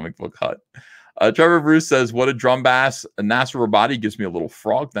 Comic book Hut. Trevor Bruce says, what a drum bass. Nasser Rabati gives me a little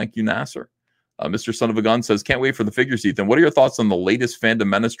frog. Thank you, Nasser. Mr. Son of a Gun says, can't wait for the figures, Ethan. What are your thoughts on the latest Fandom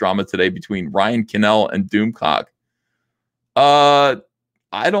Menace drama today between Ryan Kinnell and Doomcock?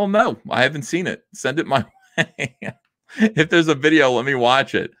 I don't know. I haven't seen it. Send it my way. If there's a video, let me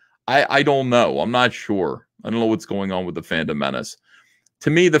watch it. I don't know. I'm not sure. I don't know what's going on with the Fandom Menace. To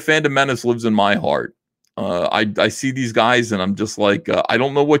me, the Fandom Menace lives in my heart. I see these guys and I'm just like, I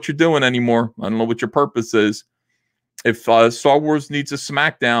don't know what you're doing anymore. I don't know what your purpose is. If Star Wars needs a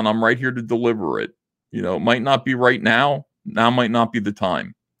SmackDown, I'm right here to deliver it. You know, it might not be right now. Now might not be the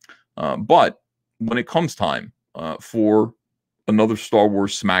time. But when it comes time for another Star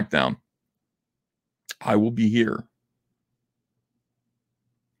Wars SmackDown, I will be here.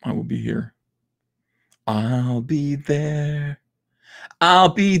 I will be here. I'll be there. I'll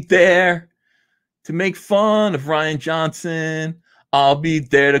be there to make fun of Ryan Johnson. I'll be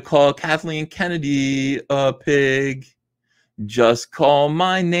there to call Kathleen Kennedy a pig. Just call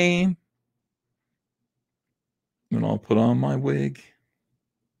my name. And I'll put on my wig.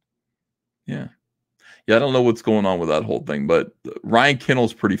 Yeah. Yeah, I don't know what's going on with that whole thing, but Ryan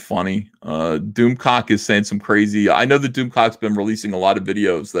Kinnell's pretty funny. Doomcock is saying some crazy... I know that Doomcock's been releasing a lot of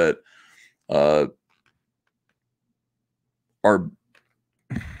videos that are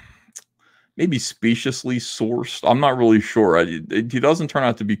maybe speciously sourced. I'm not really sure. He doesn't turn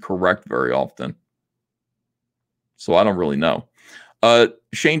out to be correct very often. So I don't really know.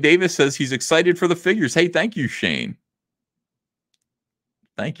 Shane Davis says he's excited for the figures. Hey, thank you, Shane.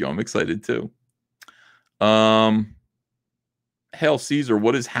 Thank you. I'm excited too. Hail Caesar,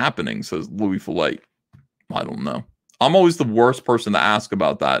 what is happening? Says Louis Fillet. I don't know. I'm always the worst person to ask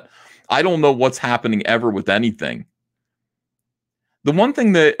about that. I don't know what's happening ever with anything. The one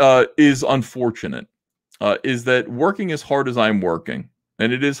thing that is unfortunate is that working as hard as I'm working,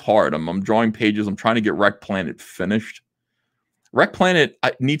 and it is hard. I'm drawing pages. I'm trying to get Wreck Planet finished. Wreck Planet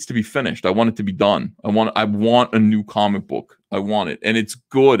needs to be finished. I want it to be done. I want a new comic book. I want it. And it's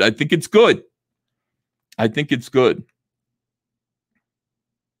good. I think it's good. I think it's good.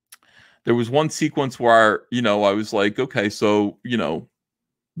 There was one sequence where, you know, I was like, okay, so, you know,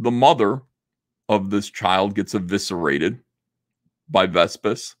 the mother of this child gets eviscerated by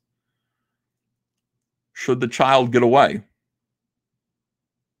Vespis. Should the child get away?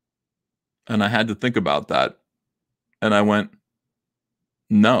 And I had to think about that. And I went,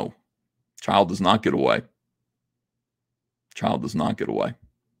 no, child does not get away. Child does not get away.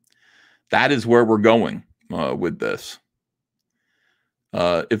 That is where we're going with this.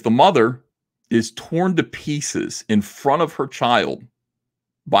 If the mother is torn to pieces in front of her child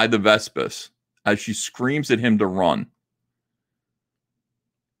by the Vespis as she screams at him to run,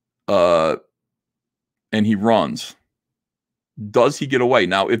 and he runs, does he get away?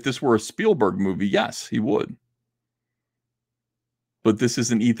 Now, if this were a Spielberg movie, yes, he would. But this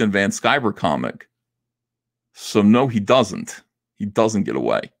is an Ethan Van Sciver comic. So no, he doesn't. He doesn't get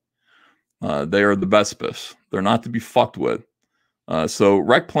away. They are the Vespis. They're not to be fucked with. So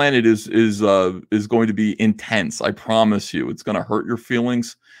Wreck Planet is going to be intense. I promise you. It's going to hurt your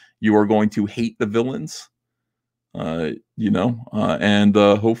feelings. You are going to hate the villains. You know, and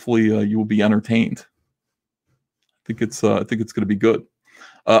hopefully you will be entertained. I think it's going to be good.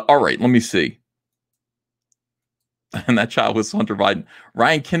 All right, let me see. And that child was Hunter Biden.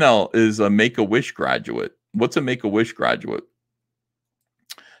 Ryan Kinnell is a Make-A-Wish graduate. What's a Make-A-Wish graduate?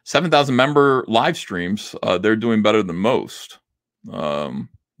 7,000 member live streams. They're doing better than most.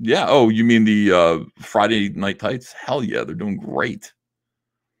 Yeah. Oh, you mean the Friday Night Tights? Hell yeah, they're doing great.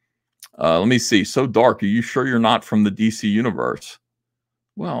 Let me see. So Dark, are you sure you're not from the DC universe?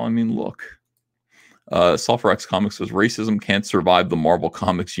 Well, I mean, look. Sulfur X Comics says racism can't survive the Marvel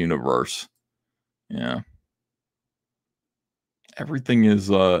Comics universe. Yeah. Everything is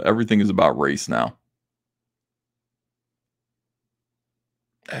about race now.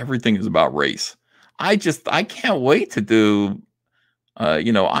 Everything is about race. I can't wait to do,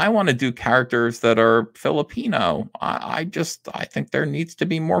 you know, I want to do characters that are Filipino. I think there needs to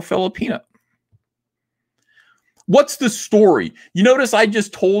be more Filipino. What's the story? You notice I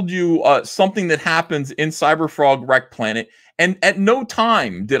just told you something that happens in CyberFrog Wreck Planet, and at no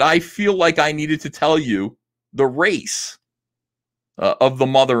time did I feel like I needed to tell you the race of the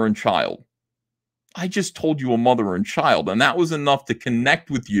mother and child. I just told you a mother and child, and that was enough to connect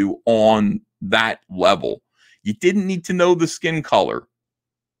with you on that level. You didn't need to know the skin color.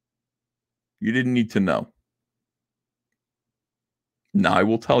 You didn't need to know. Now I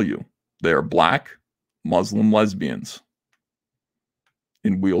will tell you, they are black Muslim lesbians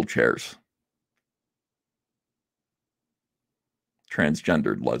in wheelchairs.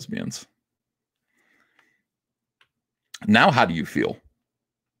 Transgendered lesbians. Now, how do you feel?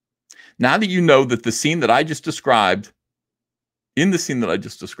 Now that you know that the scene that I just described, in the scene that I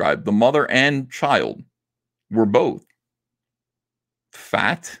just described, the mother and child were both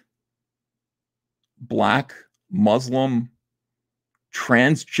fat, black, Muslim,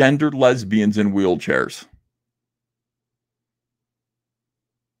 transgendered lesbians in wheelchairs.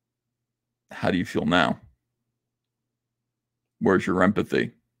 How do you feel now? Where's your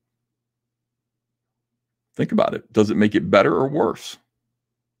empathy? Think about it. Does it make it better or worse?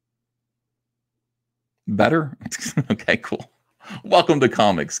 Better? Okay, cool. Welcome to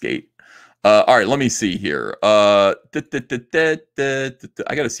Comicsgate. All right, let me see here. I got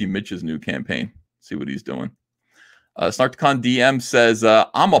to see Mitch's new campaign. See what he's doing. Snarkcon DM says,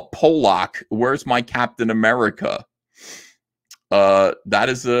 I'm a Polak. Where's my Captain America? That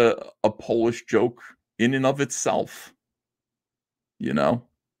is a Polish joke in and of itself. You know,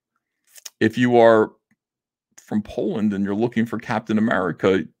 if you are from Poland and you're looking for Captain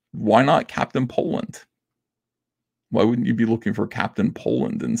America, why not Captain Poland? Why wouldn't you be looking for Captain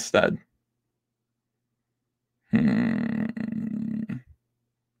Poland instead?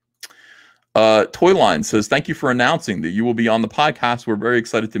 Toyline says, thank you for announcing that you will be on the podcast. We're very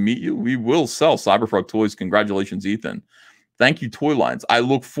excited to meet you. We will sell CyberFrog toys. Congratulations, Ethan. Thank you, Toylines. I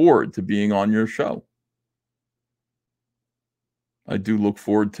look forward to being on your show. I do look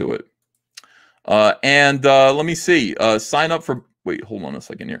forward to it. And let me see. Sign up for... Wait, hold on a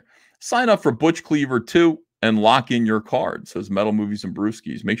second here. Sign up for Butch Cleaver 2 and lock in your card. Says Metal Movies and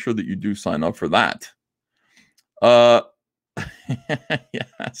Brewskis. Make sure that you do sign up for that.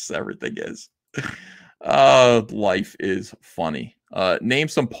 Yes, everything is. Life is funny. Name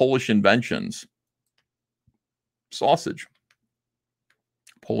some Polish inventions. Sausage.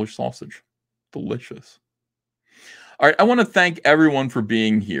 Polish sausage. Delicious. All right, I want to thank everyone for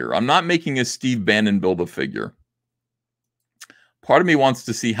being here. I'm not making a Steve Bannon Build-A-Figure. Part of me wants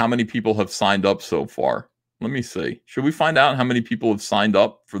to see how many people have signed up so far. Let me see. Should we find out how many people have signed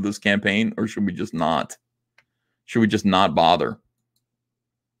up for this campaign, or should we just not? Should we just not bother?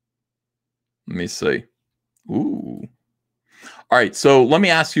 Let me see. Ooh. All right, so let me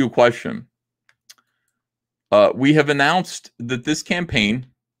ask you a question. We have announced that this campaign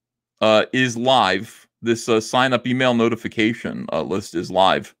is live. This sign-up email notification list is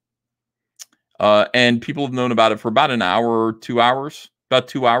live. And people have known about it for about an hour or 2 hours. About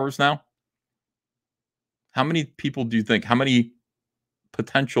 2 hours now. How many people do you think? How many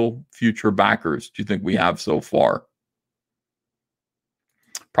potential future backers do you think we have so far?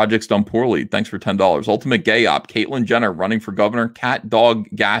 Project's done poorly. Thanks for $10. Ultimate gay op. Caitlyn Jenner running for governor. Cat, dog,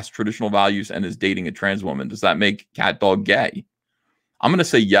 gas, traditional values, and is dating a trans woman. Does that make cat, dog gay? I'm going to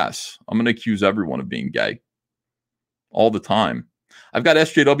say yes. I'm going to accuse everyone of being gay. All the time. I've got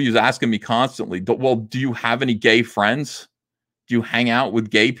SJWs asking me constantly, well, do you have any gay friends? Do you hang out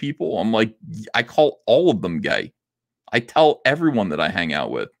with gay people? I'm like, I call all of them gay. I tell everyone that I hang out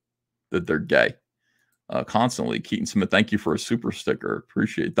with that they're gay. Constantly. Keaton Smith, thank you for a super sticker.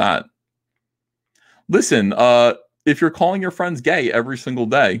 Appreciate that. Listen, if you're calling your friends gay every single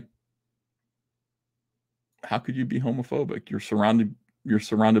day, how could you be homophobic? You're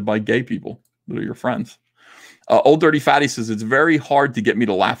surrounded by gay people that are your friends. Old Dirty Fatty says, it's very hard to get me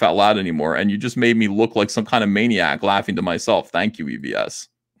to laugh out loud anymore, and you just made me look like some kind of maniac laughing to myself. Thank you, EBS.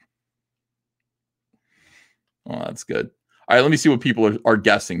 Oh, that's good. All right, let me see what people are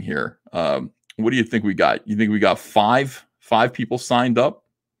guessing here. What do you think we got? You think we got five people signed up?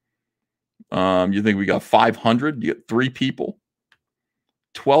 You think we got 500? You got 3 people?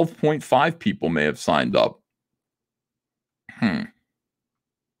 12.5 people may have signed up.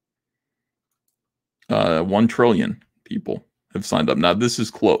 1 trillion people have signed up. Now, this is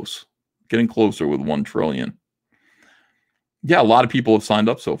close. Getting closer with 1 trillion. Yeah, a lot of people have signed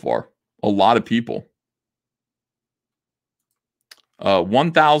up so far. A lot of people.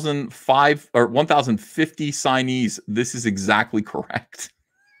 1,005 or 1,050 signees. This is exactly correct.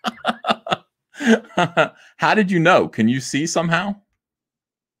 How did you know? Can you see somehow?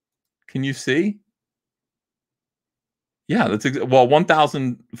 Can you see? Yeah, that's well,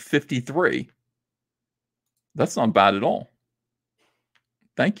 1,053. That's not bad at all.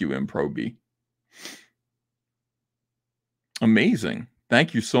 Thank you, Improby. Amazing.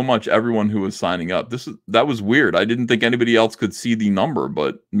 Thank you so much, everyone who was signing up. That was weird. I didn't think anybody else could see the number,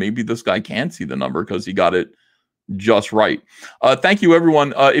 but maybe this guy can see the number because he got it just right. Thank you,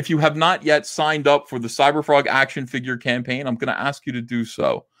 everyone. If you have not yet signed up for the CyberFrog action figure campaign, I'm going to ask you to do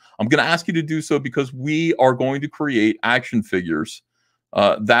so. I'm going to ask you to do so because we are going to create action figures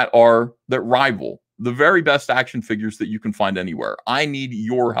that rival the very best action figures that you can find anywhere. I need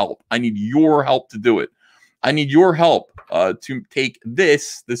your help. I need your help to do it. I need your help to take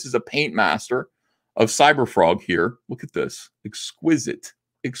this. This is a Paint Master of CyberFrog here. Look at this. Exquisite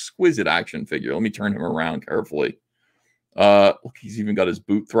action figure. Let me turn him around carefully. Look, he's even got his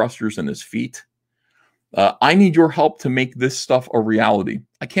boot thrusters and his feet. I need your help to make this stuff a reality.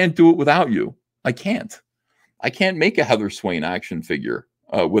 I can't do it without you. I can't make a Heather Swain action figure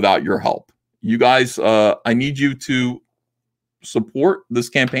without your help. You guys, I need you to support this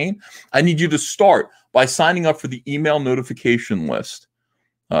campaign. I need you to start by signing up for the email notification list.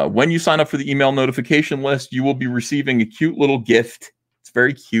 When you sign up for the email notification list, you will be receiving a cute little gift. It's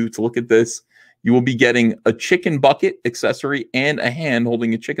very cute. Look at this. You will be getting a chicken bucket accessory and a hand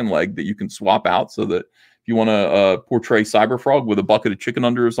holding a chicken leg that you can swap out, so that if you want to portray CyberFrog with a bucket of chicken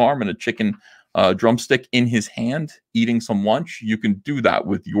under his arm and a chicken drumstick in his hand eating some lunch, you can do that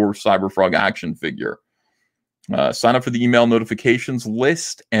with your CyberFrog action figure. Sign up for the email notifications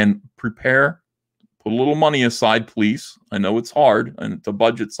list and prepare. Put a little money aside, please. I know it's hard and it's a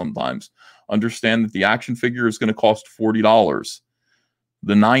budget sometimes. Understand that the action figure is going to cost $40.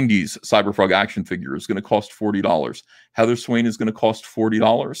 The 90s CyberFrog action figure is going to cost $40. Heather Swain is going to cost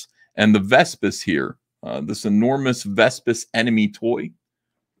 $40. And the Vespis here, this enormous Vespis enemy toy,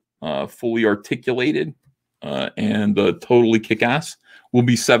 fully articulated and totally kick-ass, will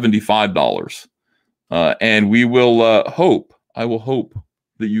be $75. And we will hope, I will hope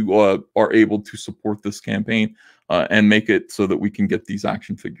that you are able to support this campaign and make it so that we can get these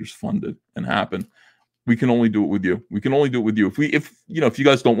action figures funded and happen. We can only do it with you. We can only do it with you. If you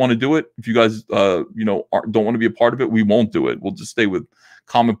guys don't want to do it, if you guys don't want to be a part of it, we won't do it. We'll just stay with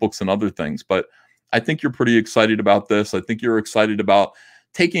comic books and other things. But I think you're pretty excited about this. I think you're excited about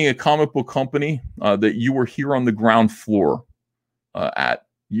taking a comic book company that you were here on the ground floor at.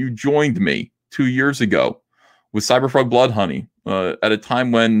 You joined me 2 years ago with CyberFrog Blood Honey at a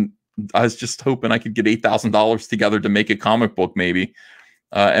time when I was just hoping I could get $8,000 together to make a comic book, maybe.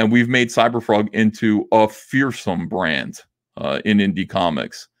 And we've made CyberFrog into a fearsome brand in indie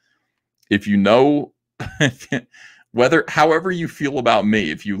comics. If you know, however you feel about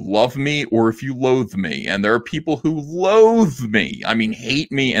me, if you love me or if you loathe me, and there are people who loathe me, I mean,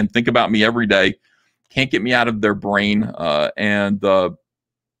 hate me and think about me every day, can't get me out of their brain, and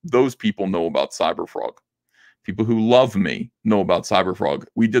those people know about CyberFrog. People who love me know about CyberFrog.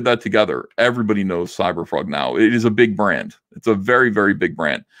 We did that together. Everybody knows CyberFrog now. It is a big brand. It's a very, very big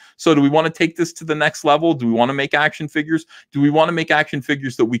brand. So do we want to take this to the next level? Do we want to make action figures? Do we want to make action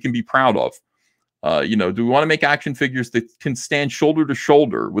figures that we can be proud of? Do we want to make action figures that can stand shoulder to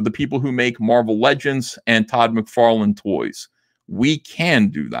shoulder with the people who make Marvel Legends and Todd McFarlane toys? We can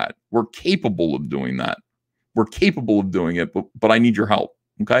do that. We're capable of doing that. We're capable of doing it, but I need your help.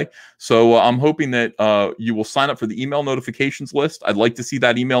 Okay, so I'm hoping that you will sign up for the email notifications list. I'd like to see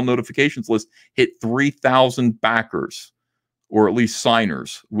that email notifications list hit 3,000 backers, or at least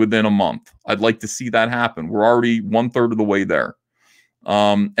signers, within a month. I'd like to see that happen. We're already 1/3 of the way there.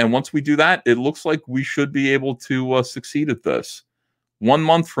 And once we do that, it looks like we should be able to succeed at this. 1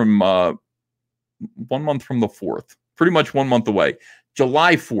 month from the 4th, pretty much 1 month away.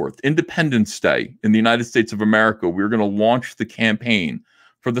 July 4th, Independence Day in the United States of America, we're going to launch the campaign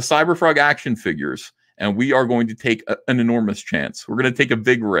for the CyberFrog action figures, and we are going to take an enormous chance. We're going to take a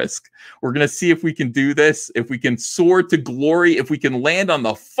big risk. We're going to see if we can do this, if we can soar to glory, if we can land on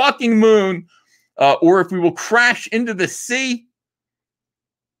the fucking moon, or if we will crash into the sea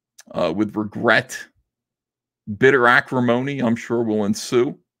with regret. Bitter acrimony, I'm sure, will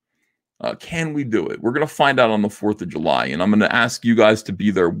ensue. Can we do it? We're going to find out on the 4th of July, and I'm going to ask you guys to be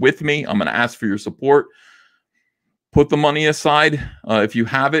there with me. I'm going to ask for your support. Put the money aside. If you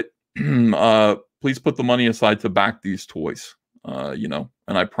have it, please put the money aside to back these toys, and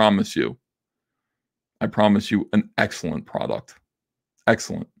I promise you an excellent product.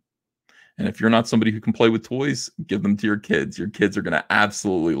 Excellent. And if you're not somebody who can play with toys, give them to your kids. Your kids are going to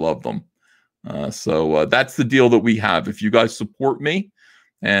absolutely love them. So that's the deal that we have. If you guys support me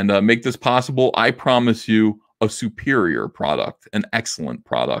and make this possible, I promise you a superior product, an excellent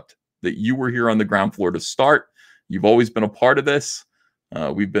product that you were here on the ground floor to start. You've always been a part of this.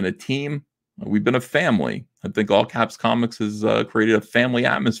 We've been a team. We've been a family. I think All Caps Comics has created a family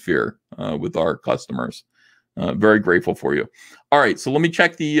atmosphere with our customers. Very grateful for you. All right, so let me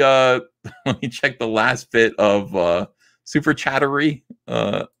check the last bit of super chatter,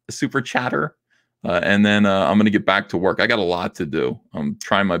 and then I'm going to get back to work. I got a lot to do. I'm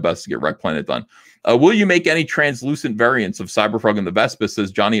trying my best to get Rec Planet done. Will you make any translucent variants of CyberFrog and the Vespa?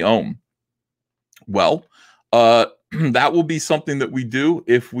 Says Johnny Ohm. Well, that will be something that we do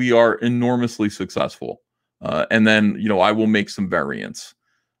if we are enormously successful. And then, you know, I will make some variants.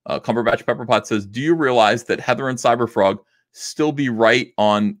 Cumberbatch Pepperpot says, do you realize that Heather and CyberFrog still be right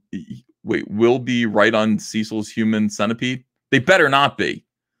on, will be right on Cecil's human centipede? They better not be.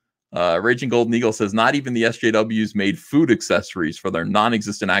 Raging Golden Eagle says, not even the SJWs made food accessories for their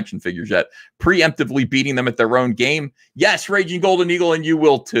non-existent action figures yet, preemptively beating them at their own game. Yes, Raging Golden Eagle, and you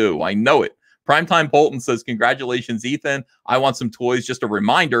will too. I know it. Primetime Bolton says, congratulations, Ethan. I want some toys. Just a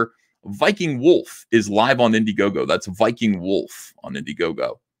reminder, Viking Wolf is live on Indiegogo. That's Viking Wolf on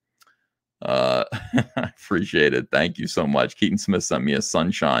Indiegogo. I appreciate it. Thank you so much. Keaton Smith sent me a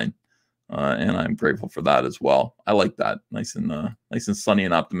sunshine, and I'm grateful for that as well. I like that. Nice and sunny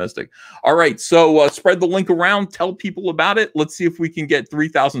and optimistic. All right, so spread the link around. Tell people about it. Let's see if we can get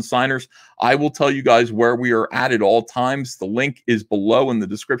 3,000 signers. I will tell you guys where we are at all times. The link is below in the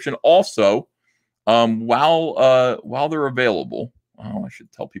description. Also, while they're available, I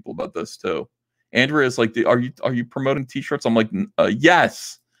should tell people about this too. Andrea is like, are you promoting t-shirts? I'm like,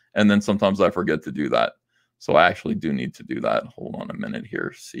 yes. And then sometimes I forget to do that. So I actually do need to do that. Hold on a minute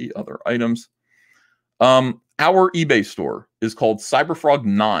here. See other items. Our eBay store is called CyberFrog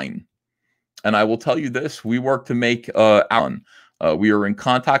 9. And I will tell you this, we work to make we are in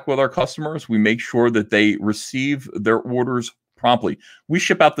contact with our customers. We make sure that they receive their orders promptly. We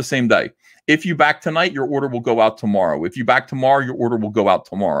ship out the same day. If you back tonight, your order will go out tomorrow. If you back tomorrow, your order will go out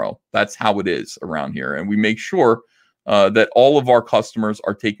tomorrow. That's how it is around here. And we make sure that all of our customers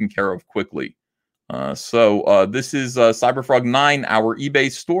are taken care of quickly. So this is CyberFrog 9, our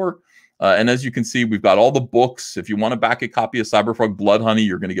eBay store. And as you can see, we've got all the books. If you want to back a copy of CyberFrog Blood Honey,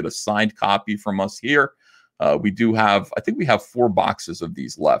 you're going to get a signed copy from us here. We do have, I think we have 4 boxes of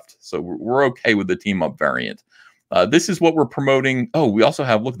these left. So we're okay with the team up variant. This is what we're promoting. Oh, we also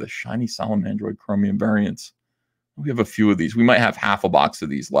have, look at the shiny Salamandroid Chromium variants. We have a few of these. We might have half a box of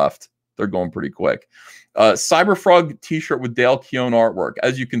these left. They're going pretty quick. CyberFrog t-shirt with Dale Keown artwork.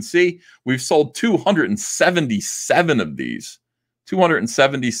 As you can see, we've sold 277 of these.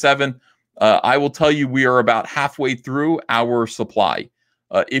 277. I will tell you, we are about halfway through our supply.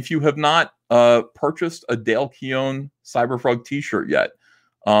 If you have not purchased a Dale Keown CyberFrog t-shirt yet,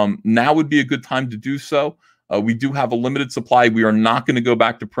 now would be a good time to do so. We do have a limited supply. We are not going to go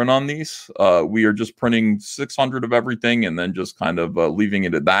back to print on these. We are just printing 600 of everything and then just kind of leaving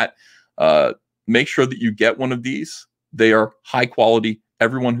it at that. Make sure that you get one of these. They are high quality.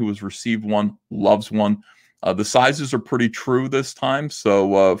 Everyone who has received one loves one. The sizes are pretty true this time,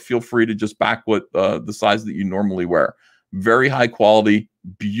 so feel free to just back what the size that you normally wear. Very high quality,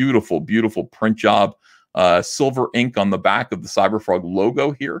 beautiful, beautiful print job. Silver ink on the back of the CyberFrog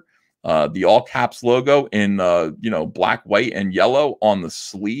logo here. The all caps logo in black, white, and yellow on the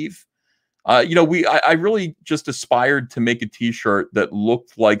sleeve. I really just aspired to make a t-shirt that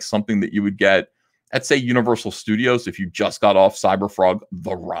looked like something that you would get at, say, Universal Studios if you just got off CyberFrog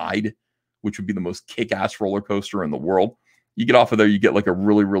The Ride, which would be the most kick-ass roller coaster in the world. You get off of there, you get like a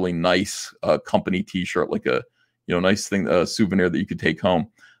really, really nice company t-shirt, like a nice thing, a souvenir that you could take home.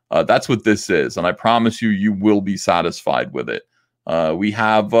 That's what this is, and I promise you, you will be satisfied with it. We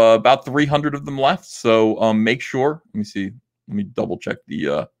have about 300 of them left, so make sure. Let me see. Let me double check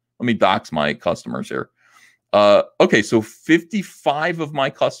the. Let me dox my customers here. Okay, so 55 of my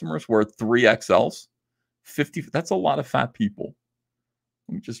customers were 3XLs. 50. That's a lot of fat people.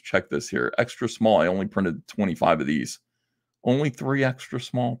 Let me just check this here. Extra small. I only printed 25 of these. Only 3 extra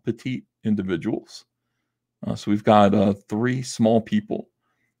small petite individuals. So we've got 3 small people.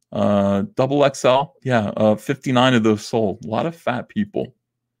 Double XL. Yeah, 59 of those sold. A lot of fat people.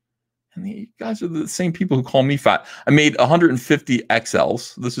 And you guys are the same people who call me fat. I made 150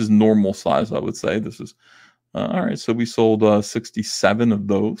 XLs. This is normal size, I would say. This is all right. So we sold 67 of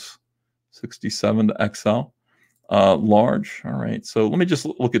those. 67 to XL. Large. All right. So let me just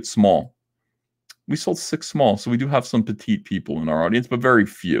look at small. We sold 6 small. So we do have some petite people in our audience, but very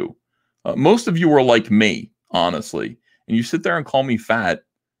few. Most of you are like me, honestly. And you sit there and call me fat,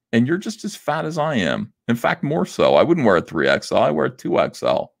 and you're just as fat as I am. In fact, more so. I wouldn't wear a 3XL. I wear a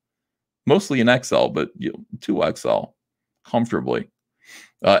 2XL. Mostly an XL, but 2XL comfortably.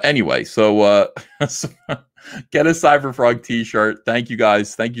 Anyway, so get a CyberFrog t-shirt. Thank you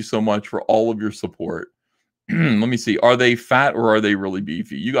guys. Thank you so much for all of your support. Let me see. Are they fat or are they really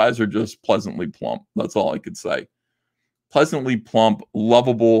beefy? You guys are just pleasantly plump. That's all I could say. Pleasantly plump,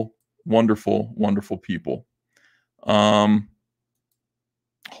 lovable, wonderful, wonderful people. Hold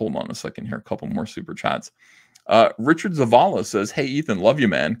on a second here. A couple more super chats. Richard Zavala says, "Hey Ethan, love you,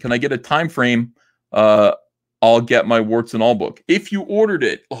 man. Can I get a time frame? I'll get my warts and all book. If you ordered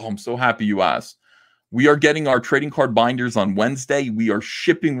it." Oh, I'm so happy you asked. We are getting our trading card binders on Wednesday. We are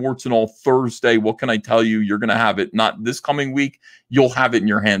shipping warts and all Thursday. What can I tell you? You're going to have it not this coming week. You'll have it in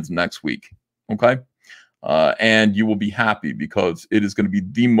your hands next week. Okay. And you will be happy because it is going to be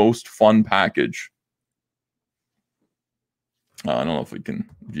the most fun package. I don't know if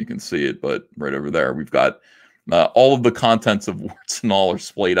you can see it, but right over there, we've got all of the contents of warts and all are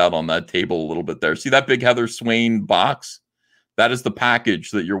splayed out on that table a little bit there. See that big Heather Swain box? That is the package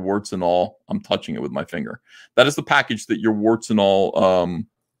that your warts and all, I'm touching it with my finger. That is the package that your warts and all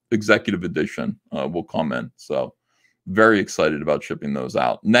executive edition will come in. So very excited about shipping those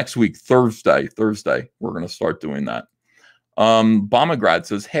out. Next week, Thursday, we're going to start doing that. Bomagrad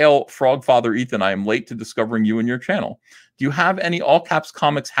says, "Hail, Frog Father Ethan. I am late to discovering you and your channel. Do you have any all caps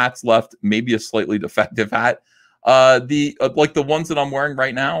comics hats left? Maybe a slightly defective hat." Like the ones that I'm wearing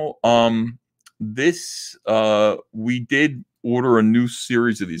right now. We did order a new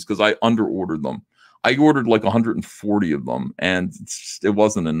series of these because I under-ordered them. I ordered like 140 of them, and it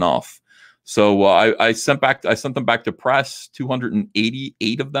wasn't enough. So I sent them back to press.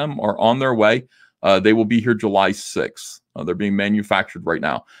 288 of them are on their way. They will be here July 6th. They're being manufactured right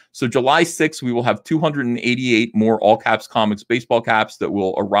now. So July 6th, we will have 288 more all caps comics baseball caps that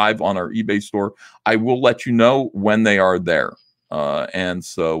will arrive on our eBay store. I will let you know when they are there. And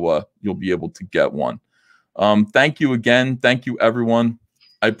so you'll be able to get one. Thank you again. Thank you, everyone.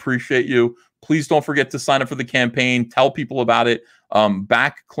 I appreciate you. Please don't forget to sign up for the campaign. Tell people about it.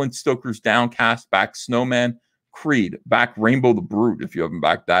 Back Clint Stoker's Downcast. Back Snowman. Creed. Back Rainbow the Brute if you haven't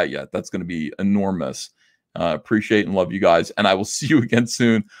backed that yet. That's going to be enormous. Appreciate and love you guys. And I will see you again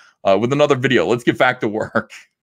soon with another video. Let's get back to work.